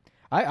to?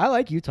 I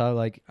like Utah.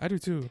 Like, I do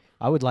too.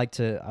 I would like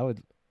to.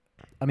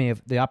 I mean,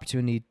 if the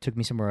opportunity took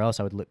me somewhere else,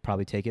 I would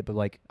probably take it. But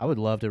like, I would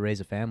love to raise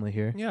a family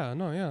here. Yeah,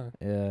 no, yeah.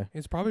 Yeah.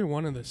 It's probably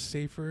one of the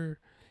safer,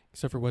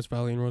 except for West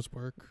Valley and Rose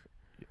Park.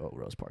 Oh,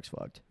 Rose Park's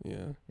fucked.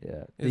 Yeah.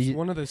 Yeah. It's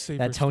one of the safer.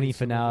 That Tony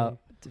states to live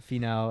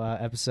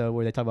Finau episode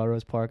where they talk about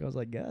Rose Park, I was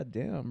like, God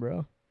damn,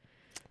 bro.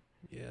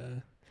 in. Yeah.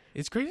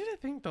 It's crazy to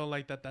think though,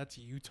 like that's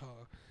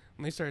Utah.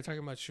 When they started talking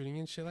about shooting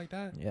and shit like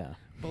that. Yeah.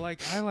 But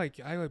like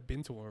I've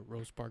been to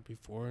Rose Park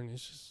before, and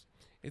it's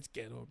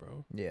ghetto,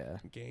 bro. Yeah.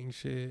 Gang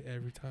shit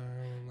every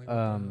time. Like, what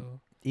the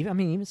hell?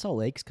 Even Salt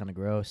Lake's kind of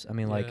gross. I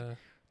mean, like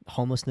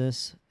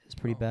homelessness is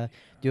pretty bad.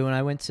 Dude, when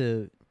I went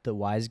to the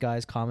Wise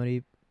Guys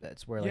comedy,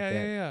 that's where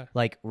like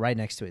like right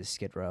next to it is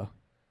Skid Row,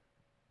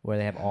 where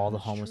they have all the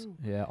homeless. True.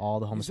 Yeah, all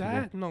the homeless. Is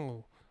that people.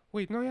 No?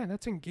 Wait, no, yeah,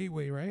 that's in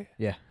Gateway, right?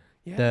 Yeah.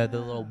 Yeah. The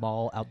little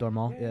mall, outdoor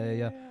mall.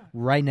 Yeah.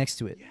 Right next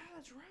to it. Yeah,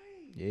 that's right.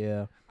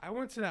 Yeah. I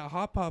went to that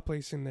hot pot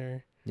place in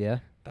there. Yeah.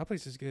 That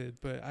place is good,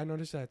 but I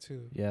noticed that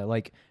too. Yeah,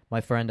 like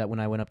my friend that when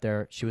I went up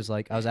there, she was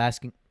like, I was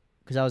asking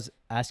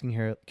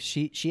her,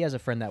 she has a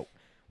friend that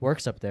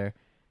works up there,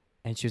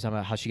 and she was talking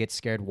about how she gets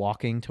scared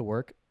walking to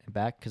work and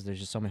back because there's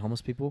just so many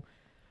homeless people.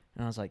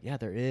 And I was like, yeah,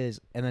 there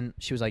is. And then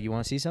she was like, you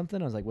want to see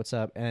something? I was like, what's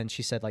up? And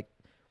she said, like,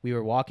 we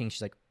were walking.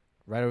 She's like,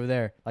 right over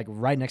there, like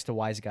right next to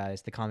Wise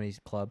Guys, the comedy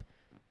club.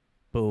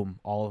 Boom,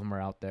 all of them are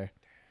out there.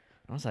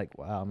 And I was like,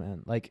 wow,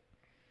 man, like,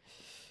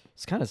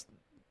 it's kind of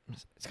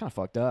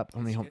fucked up.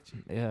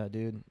 Yeah,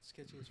 dude.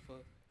 Sketchy as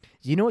fuck.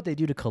 Do you know what they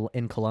do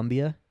in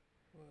Colombia?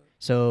 What?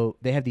 So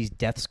they have these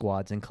death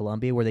squads in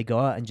Colombia where they go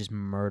out and just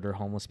murder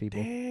homeless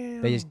people.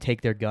 Damn. They just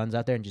take their guns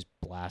out there and just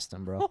blast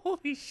them, bro.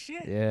 Holy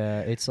shit.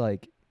 Yeah, it's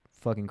like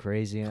fucking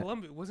crazy.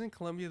 Wasn't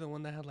Colombia the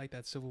one that had like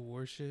that civil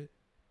war shit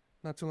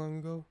not too long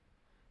ago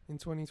in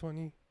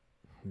 2020?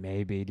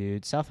 Maybe,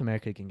 dude. South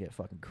America can get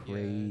fucking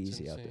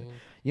crazy out there.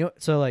 You know,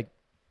 so like,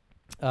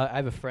 I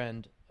have a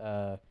friend.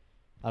 Where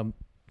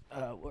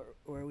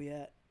are we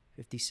at?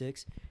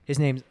 56.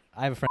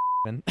 I have a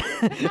friend,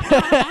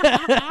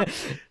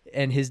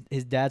 and his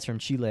dad's from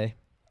Chile.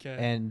 Okay.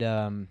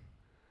 And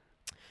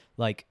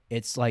like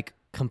it's like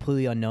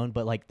completely unknown,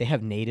 but like they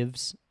have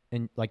natives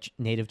and like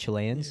native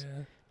Chileans,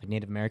 like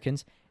Native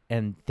Americans,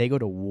 and they go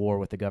to war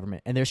with the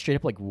government, and they're straight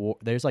up like war.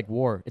 There's like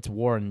war. It's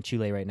war in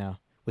Chile right now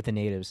with the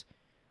natives.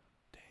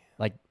 Damn.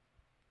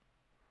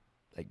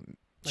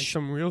 Like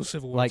some real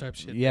civil war type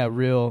shit. Yeah,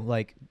 real.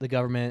 Like the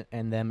government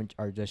and them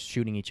are just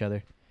shooting each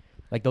other.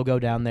 Like they'll go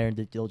down there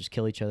and they'll just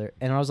kill each other.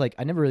 And I was like,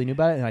 I never really knew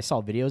about it, and I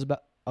saw videos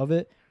of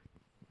it.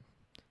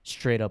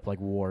 Straight up like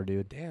war,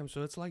 dude. Damn.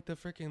 So it's like the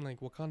freaking like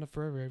Wakanda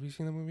Forever. Have you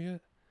seen the movie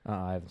yet?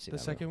 I haven't seen the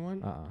second one.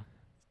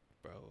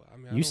 Bro, I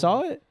mean, you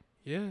saw it?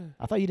 Yeah.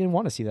 I thought you didn't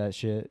want to see that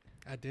shit.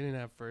 I didn't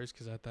at first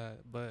because I thought,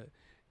 but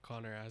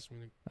Connor asked me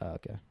to. Oh,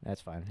 okay, that's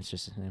fine. It's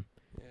just his name.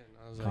 Yeah, and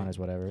I was Connor's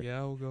like, whatever.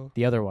 Yeah, we'll go.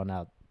 The other one,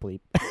 I'll bleep.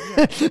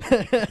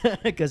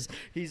 Because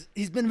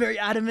he's been very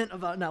adamant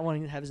about not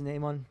wanting to have his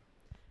name on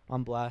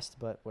blast,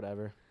 but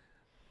whatever.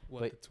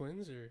 What, the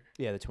twins or?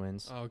 Yeah, the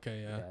twins. Oh,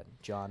 okay, yeah.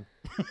 John.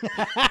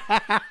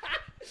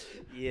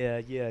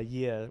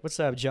 Yeah. What's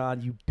up,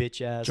 John? You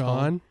bitch ass.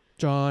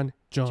 John,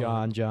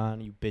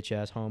 you bitch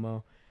ass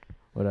homo.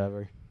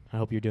 Whatever. I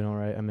hope you're doing all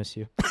right. I miss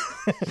you.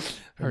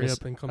 Hurry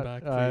up and come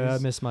back, please. I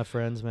miss my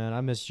friends, man.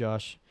 I miss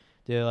Josh.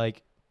 Dude,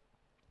 like,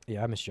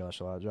 yeah, I miss Josh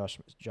a lot. Josh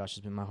has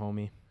been my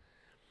homie.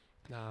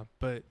 Nah,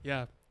 but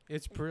yeah,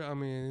 it's pretty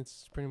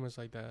much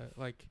like that.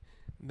 Like,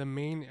 the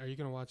main. Are you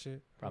gonna watch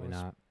it? Probably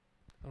not.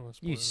 I don't want to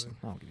spoil it.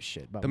 I don't give a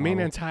shit about the main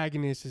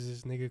antagonist is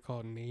this nigga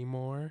called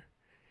Namor.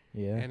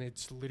 Yeah. And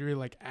it's literally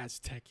like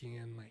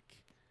Aztecian, like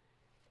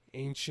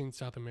ancient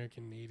South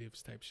American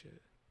natives type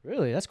shit.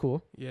 Really? That's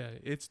cool. Yeah,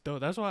 it's dope.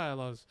 That's why I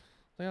love.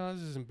 Like, oh,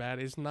 this isn't bad.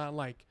 It's not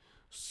like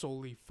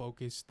solely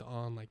focused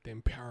on like the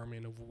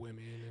empowerment of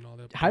women and all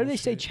that. How do they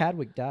say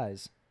Chadwick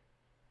dies?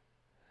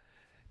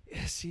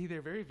 Yeah, see,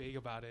 they're very vague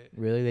about it.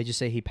 Really? They just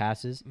say he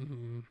passes?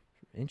 Mm-hmm.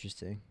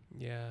 Interesting.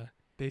 Yeah.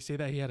 They say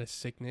that he had a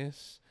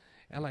sickness,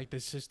 and like the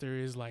sister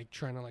is like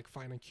trying to like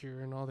find a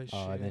cure and all this shit.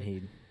 Oh, and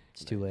then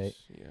it's too late.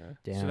 Yeah.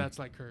 Damn. So that's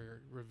like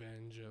her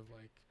revenge of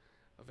like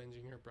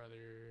avenging her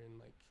brother and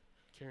like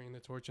carrying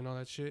the torch and all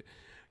that shit.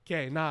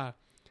 Okay, nah.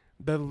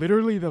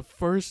 Literally the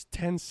first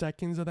 10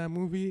 seconds of that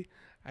movie,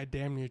 I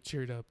damn near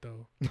teared up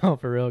though. Oh,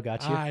 for real?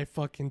 Got you? I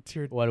fucking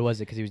teared. What was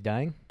it? Because he was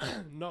dying?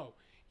 No.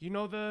 You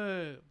know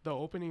the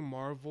opening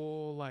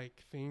Marvel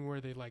like thing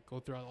where they like go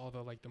throughout all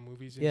the like the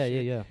movies and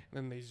shit? Yeah. And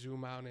then they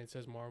zoom out and it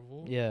says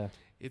Marvel. Yeah.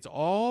 It's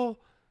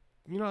all,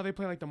 you know how they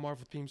play like the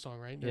Marvel theme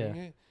song, right? During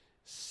it.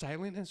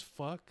 Silent as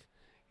fuck.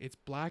 It's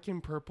black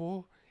and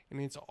purple. And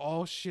it's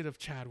all shit of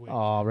Chadwick.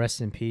 Oh, rest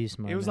in peace,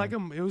 man. It was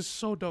it was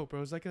so dope, bro.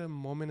 It was like a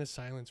moment of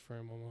silence for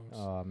him almost.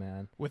 Oh,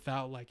 man.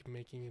 Without like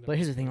making it. But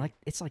here's the thing, like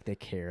it's like they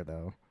care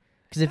though,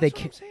 because if they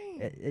care,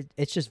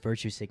 it's just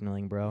virtue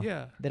signaling, bro.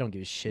 Yeah. They don't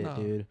give a shit,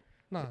 dude.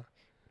 Nah.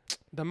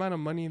 The amount of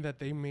money that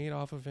they made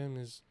off of him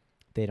is.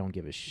 They don't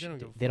give a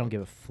shit. They don't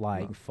give a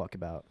flying fuck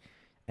about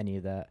any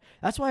of that.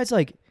 That's why it's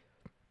like.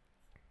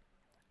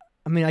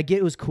 I mean, I get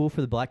it was cool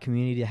for the black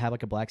community to have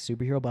like a black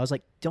superhero, but I was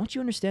like, don't you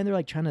understand? They're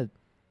like trying to.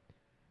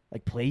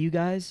 Like play you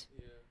guys,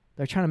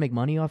 They're trying to make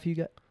money off you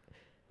guys.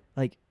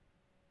 Like,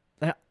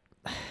 that,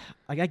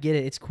 like I get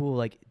it. It's cool,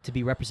 like to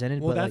be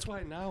represented. Well, but that's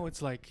like, why now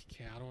it's like,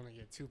 okay, I don't want to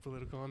get too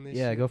political on this.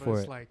 Yeah, shit, go but for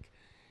it's it. like,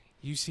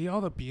 you see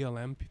all the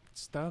BLM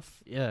stuff,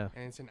 yeah,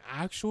 and it's an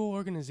actual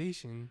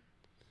organization.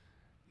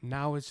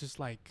 Now it's just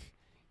like,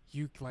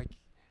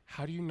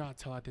 how do you not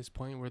tell at this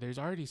point where there's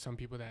already some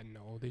people that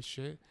know this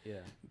shit? yeah,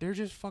 They're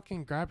just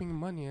fucking grabbing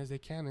money as they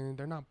can, and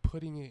they're not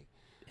putting it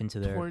into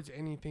their. towards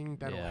anything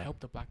that'll Yeah. help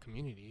the black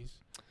communities.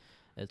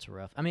 It's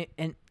rough. I mean,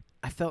 and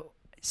I felt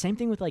same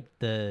thing with like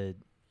the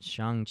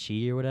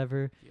Shang-Chi or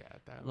whatever. Yeah,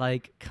 that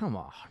Like, come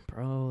on,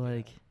 bro.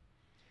 Like,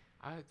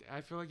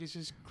 I feel like it's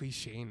just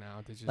cliche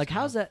now to just like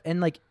how's that? And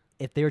like,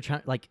 if they were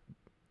trying, like,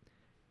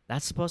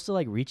 that's supposed to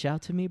like reach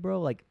out to me, bro.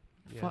 Like,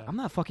 fuck, Yeah. I'm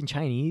not fucking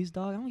Chinese,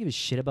 dog. I don't give a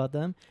shit about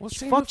them. Well, Just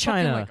same fuck with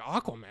fucking, China. like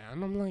Aquaman.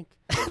 I'm like,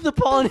 The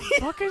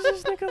Polynesians, what the fuck is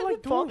this nigga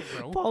like doing,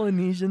 bro?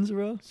 Polynesians,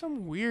 bro.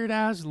 Some weird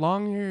ass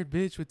long haired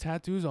bitch with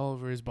tattoos all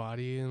over his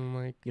body, and I'm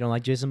like, You don't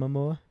like Jason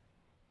Momoa?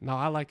 no,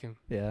 I like him.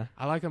 Yeah,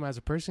 I like him as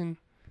a person,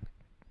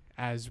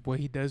 as what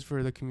he does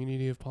for the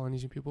community of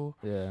Polynesian people.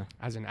 yeah.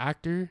 As an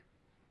actor,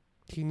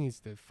 he needs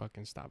to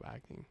fucking stop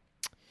acting.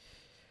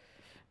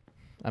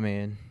 I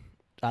mean,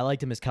 I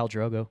liked him as Khal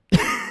Drogo.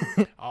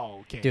 Oh,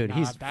 okay, Dude,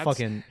 he's that's,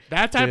 fucking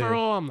that type dude. of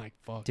role. I'm like,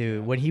 fuck, dude.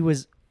 yeah. When he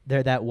was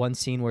there, that one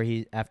scene where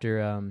he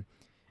after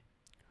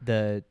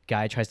the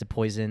guy tries to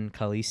poison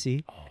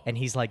Khaleesi, and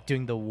he's like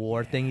doing the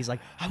war thing. He's like,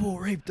 I will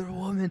rape the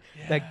woman.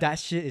 Like that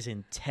shit is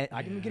intense.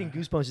 I'm getting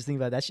goosebumps just thinking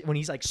about that shit. When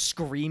he's like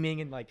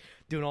screaming and like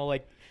doing all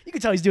like, you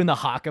can tell he's doing the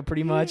haka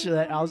pretty much.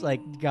 I was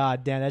like,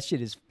 God damn, that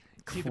shit is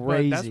See,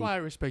 crazy. but that's why I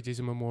respect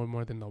Jason Momoa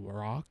more than The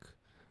Rock,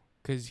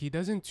 because he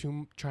doesn't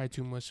try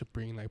too much to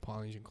bring like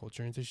Polynesian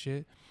culture into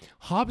shit.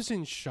 Hobbs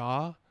and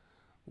Shaw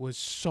was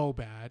so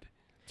bad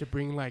to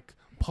bring like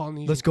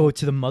Polynesian. Let's go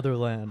to the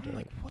motherland. I'm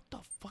like, what the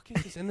fuck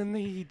is this? And then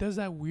he does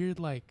that weird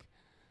like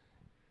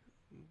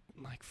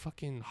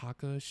fucking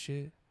Haka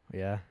shit,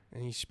 Yeah.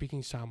 and he's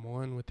speaking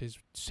Samoan with his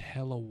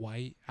hella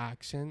white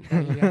accent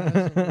that he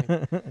has.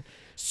 I'm like,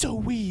 so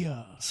we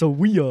So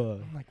we are.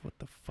 I'm like, what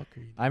the fuck are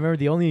you doing? I remember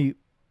the only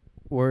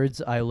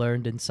words I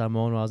learned in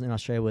Samoan when I was in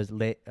Australia was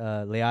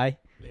leai.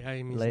 Yeah,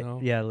 he means no.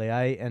 Yeah,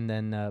 leai, and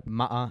then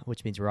ma'a,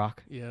 which means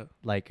rock, Yeah.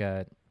 like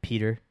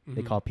Peter.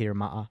 They Mhm. call Peter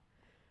ma'a.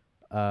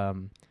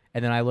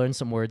 And then I learned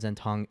some words in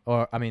Tong,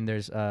 or I mean,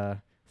 there's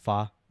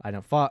fa. I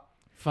know fa,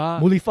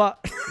 muli fa,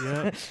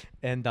 Yeah.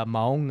 and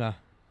maonga.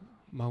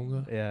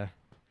 Manga. Yeah,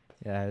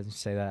 yeah. I didn't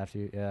say that after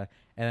you. Yeah,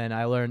 and then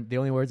I learned the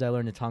only words I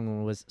learned in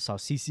Tongan was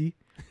sausisi,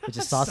 which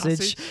is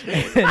sausage,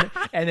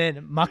 and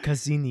then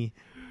makazini,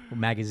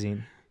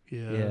 magazine.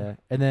 Yeah,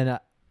 and then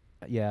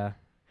yeah,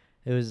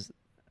 it was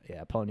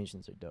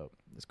Polynesians are dope.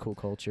 It's cool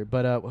culture.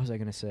 But what was I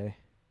gonna say?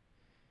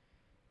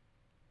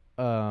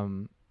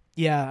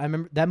 Yeah, I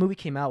remember that movie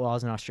came out while I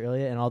was in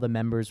Australia, and all the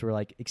members were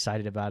like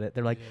excited about it.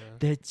 They're like,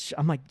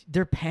 I'm like,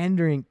 they're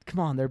pandering. Come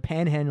on, they're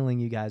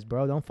panhandling you guys,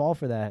 bro. Don't fall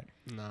for that.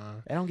 Nah.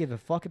 I don't give a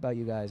fuck about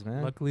you guys,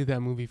 man. Luckily, that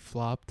movie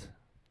flopped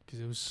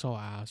because it was so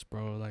ass,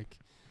 bro. Like,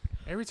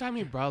 every time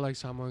he brought like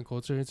Samoan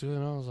culture into it,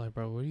 I was like,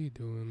 bro, what are you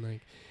doing?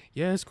 Like,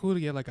 yeah, it's cool to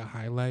get like a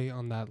highlight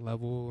on that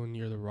level and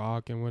you're The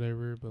Rock and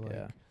whatever, but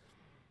like,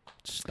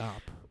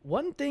 stop.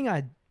 One thing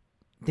I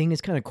think is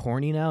kind of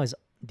corny now is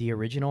the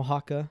original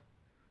haka,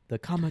 the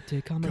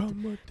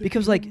kamate.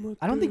 Because like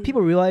I don't think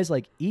people realize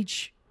like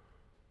each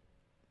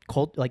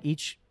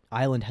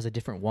island has a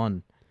different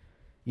one,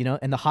 you know.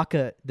 And the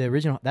haka, the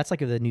original, that's like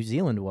the New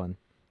Zealand one,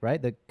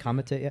 right? The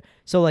kamate. Yeah.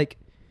 So like,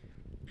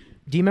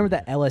 do you remember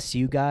that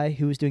LSU guy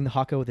who was doing the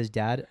haka with his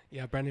dad?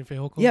 Yeah, Brandon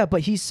Fehoko. Yeah,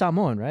 but he's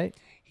Samoan, right?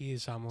 He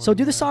is Samoan. So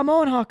do the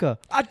Samoan haka.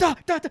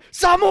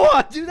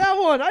 Samoa, do that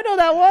one. I know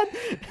that one.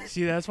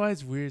 See, that's why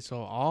it's weird.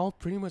 So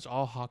pretty much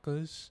all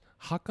hakas.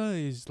 Haka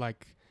is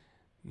like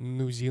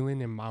New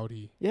Zealand and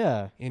Maori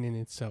Yeah. in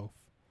itself.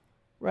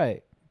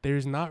 Right.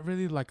 There's not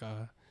really like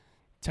a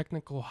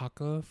technical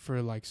haka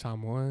for like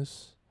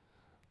Samoas.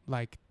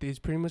 Like it's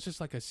pretty much just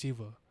like a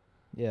siva,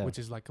 Yeah. which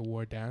is like a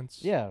war dance.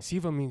 Yeah.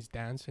 Siva means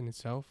dance in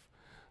itself.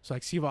 So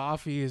like siva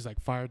afi is like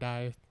fire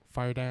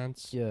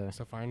dance. Yeah. It's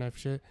a fire knife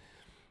shit.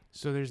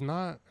 So there's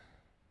not,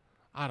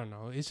 I don't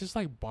know. It's just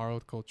like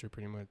borrowed culture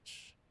pretty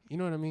much. You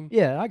know what I mean?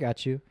 Yeah, I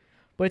got you.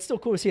 But it's still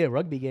cool to see at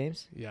rugby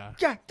games. Yeah.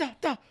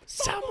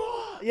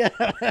 Samoa. Yeah.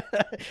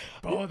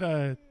 Bro,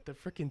 the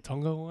freaking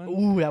Tonga one.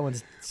 Ooh, that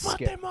one's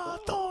scary.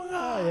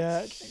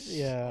 Tonga.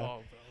 Yeah.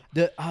 Oh,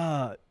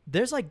 bro.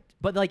 There's like,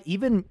 but like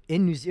even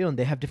in New Zealand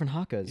they have different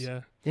hakas.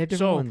 Yeah. They have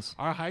different ones.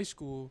 Our high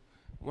school,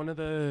 one of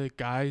the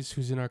guys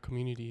who's in our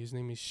community, his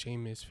name is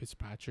Seamus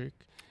Fitzpatrick.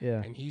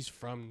 Yeah. And he's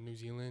from New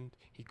Zealand.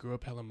 He grew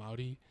up hella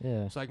Maori.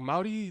 Yeah. So like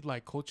Maori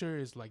like culture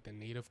is like the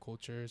native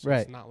culture. So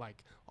Right. it's not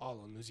like all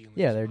of New Zealand.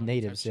 Yeah, they're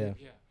natives, Yeah.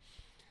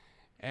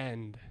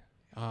 And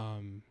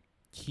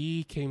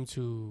he came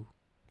to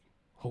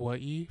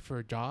Hawaii for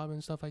a job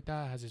and stuff like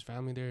that. Has his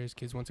family there. His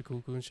kids went to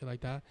Kuku and shit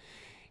like that.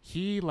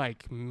 He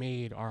like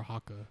made our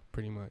haka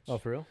pretty much. Oh,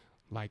 for real?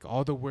 Like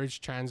all the words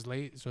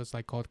translate. So it's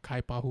like called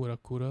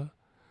Kaipahurakura,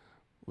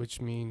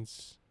 which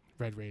means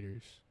Red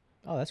Raiders.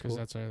 Oh, that's Because cool.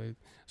 that's our,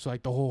 so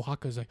like the whole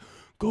haka is like,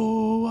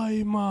 go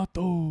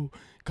aimato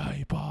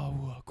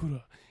kaipa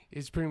kura.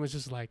 It's pretty much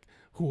just like,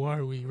 who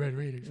are we, Red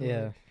Raiders?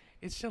 Yeah. Like,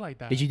 it's shit like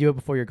that. Did you do it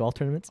before your golf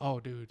tournaments? Oh,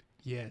 dude,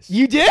 yes.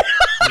 You did?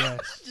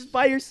 Yes. Just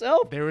by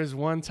yourself? There was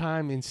one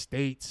time in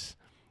States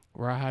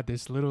where I had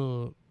this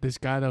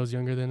guy that was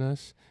younger than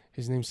us.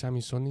 His name's Sammy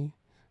Soni.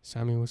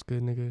 Sammy was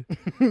good, nigga.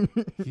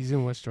 He's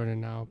in West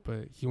Jordan now,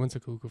 but he went to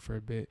Kuku for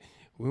a bit.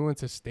 We went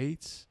to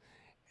States,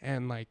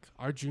 and like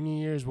our junior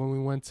years when we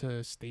went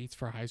to States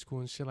for high school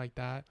and shit like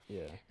that.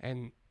 Yeah.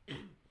 And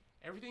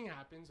everything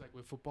happens like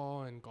with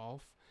football and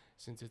golf,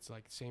 since it's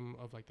like same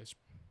of like this.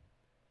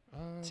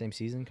 Same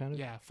season, kind of?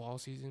 Yeah, fall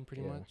season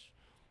pretty Yeah. much.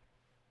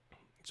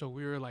 So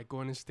we were like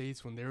going to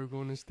States when they were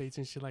going to States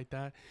and shit like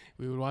that.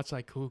 We would watch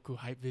like cool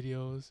hype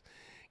videos.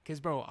 Cause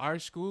bro, our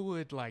school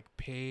would like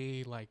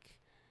pay like,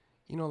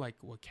 you know, like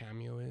what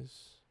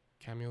cameos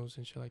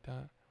and shit like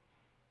that.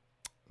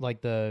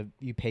 Like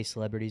you pay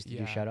celebrities to do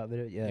Yeah. shout out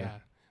video? Yeah.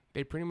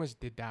 They pretty much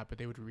did that, but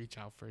they would reach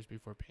out first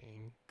before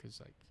paying. Cause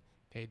like,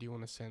 hey, do you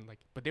want to send like,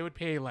 but they would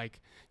pay like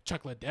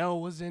Chuck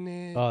Liddell was in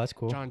it. Oh, that's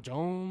cool. John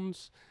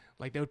Jones.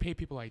 Like they would pay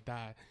people like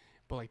that.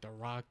 But like The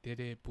Rock did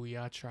it,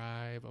 Booyah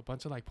Tribe, a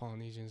bunch of like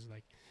Polynesians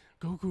like,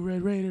 Goku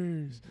Red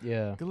Raiders.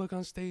 Yeah. Good luck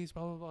on stage,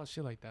 blah blah blah,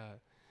 shit like that.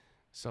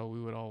 So we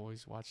would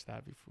always watch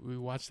that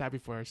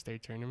before our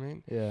state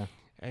tournament. Yeah.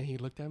 And he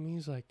looked at me,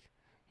 he's like,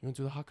 you want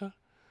to do the haka?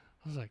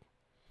 I was like,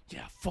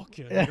 yeah, fuck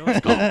yeah, nigga,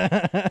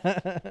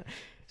 let's go.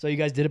 So you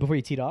guys did it before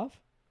you teed off?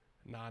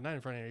 Nah, not in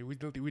front of you. We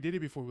did it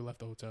before we left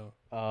the hotel.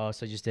 Oh,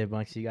 so you just did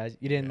amongst you guys?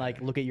 You didn't like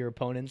Yeah. look at your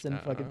opponents and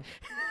fucking...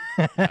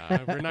 Nah,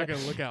 we're not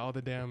gonna look at all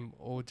the damn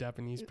old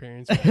Japanese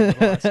parents. With their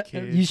little ass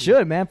kids. You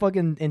should, man.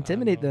 Fucking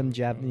intimidate know, them bro.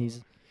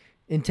 Japanese.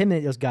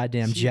 Intimidate those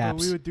goddamn See, but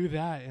Japs. we would do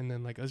that, and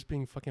then like us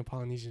being fucking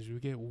Polynesians, we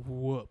would get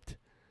whooped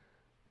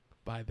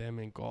by them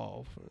in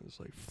golf. And it's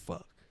like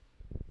fuck.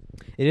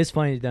 It is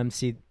funny to them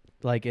see,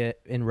 like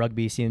in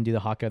rugby, see them do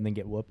the haka and then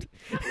get whooped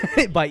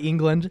by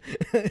England.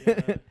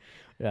 Yeah.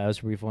 Yeah, that's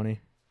pretty funny.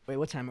 Wait,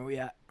 what time are we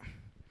at?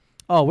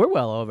 Oh, we're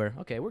well over.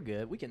 Okay, we're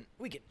good. We can.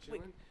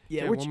 Chilling?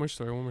 Yeah, Okay, we're. one more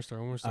story.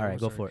 All right,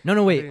 go for it.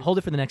 No, wait. Okay. Hold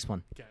it for the next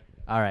one. Okay.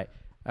 All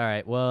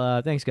right.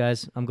 Well, thanks,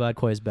 guys. I'm glad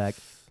Koi's back.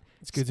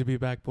 It's good to be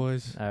back,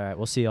 boys. All right,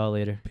 we'll see y'all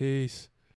later. Peace.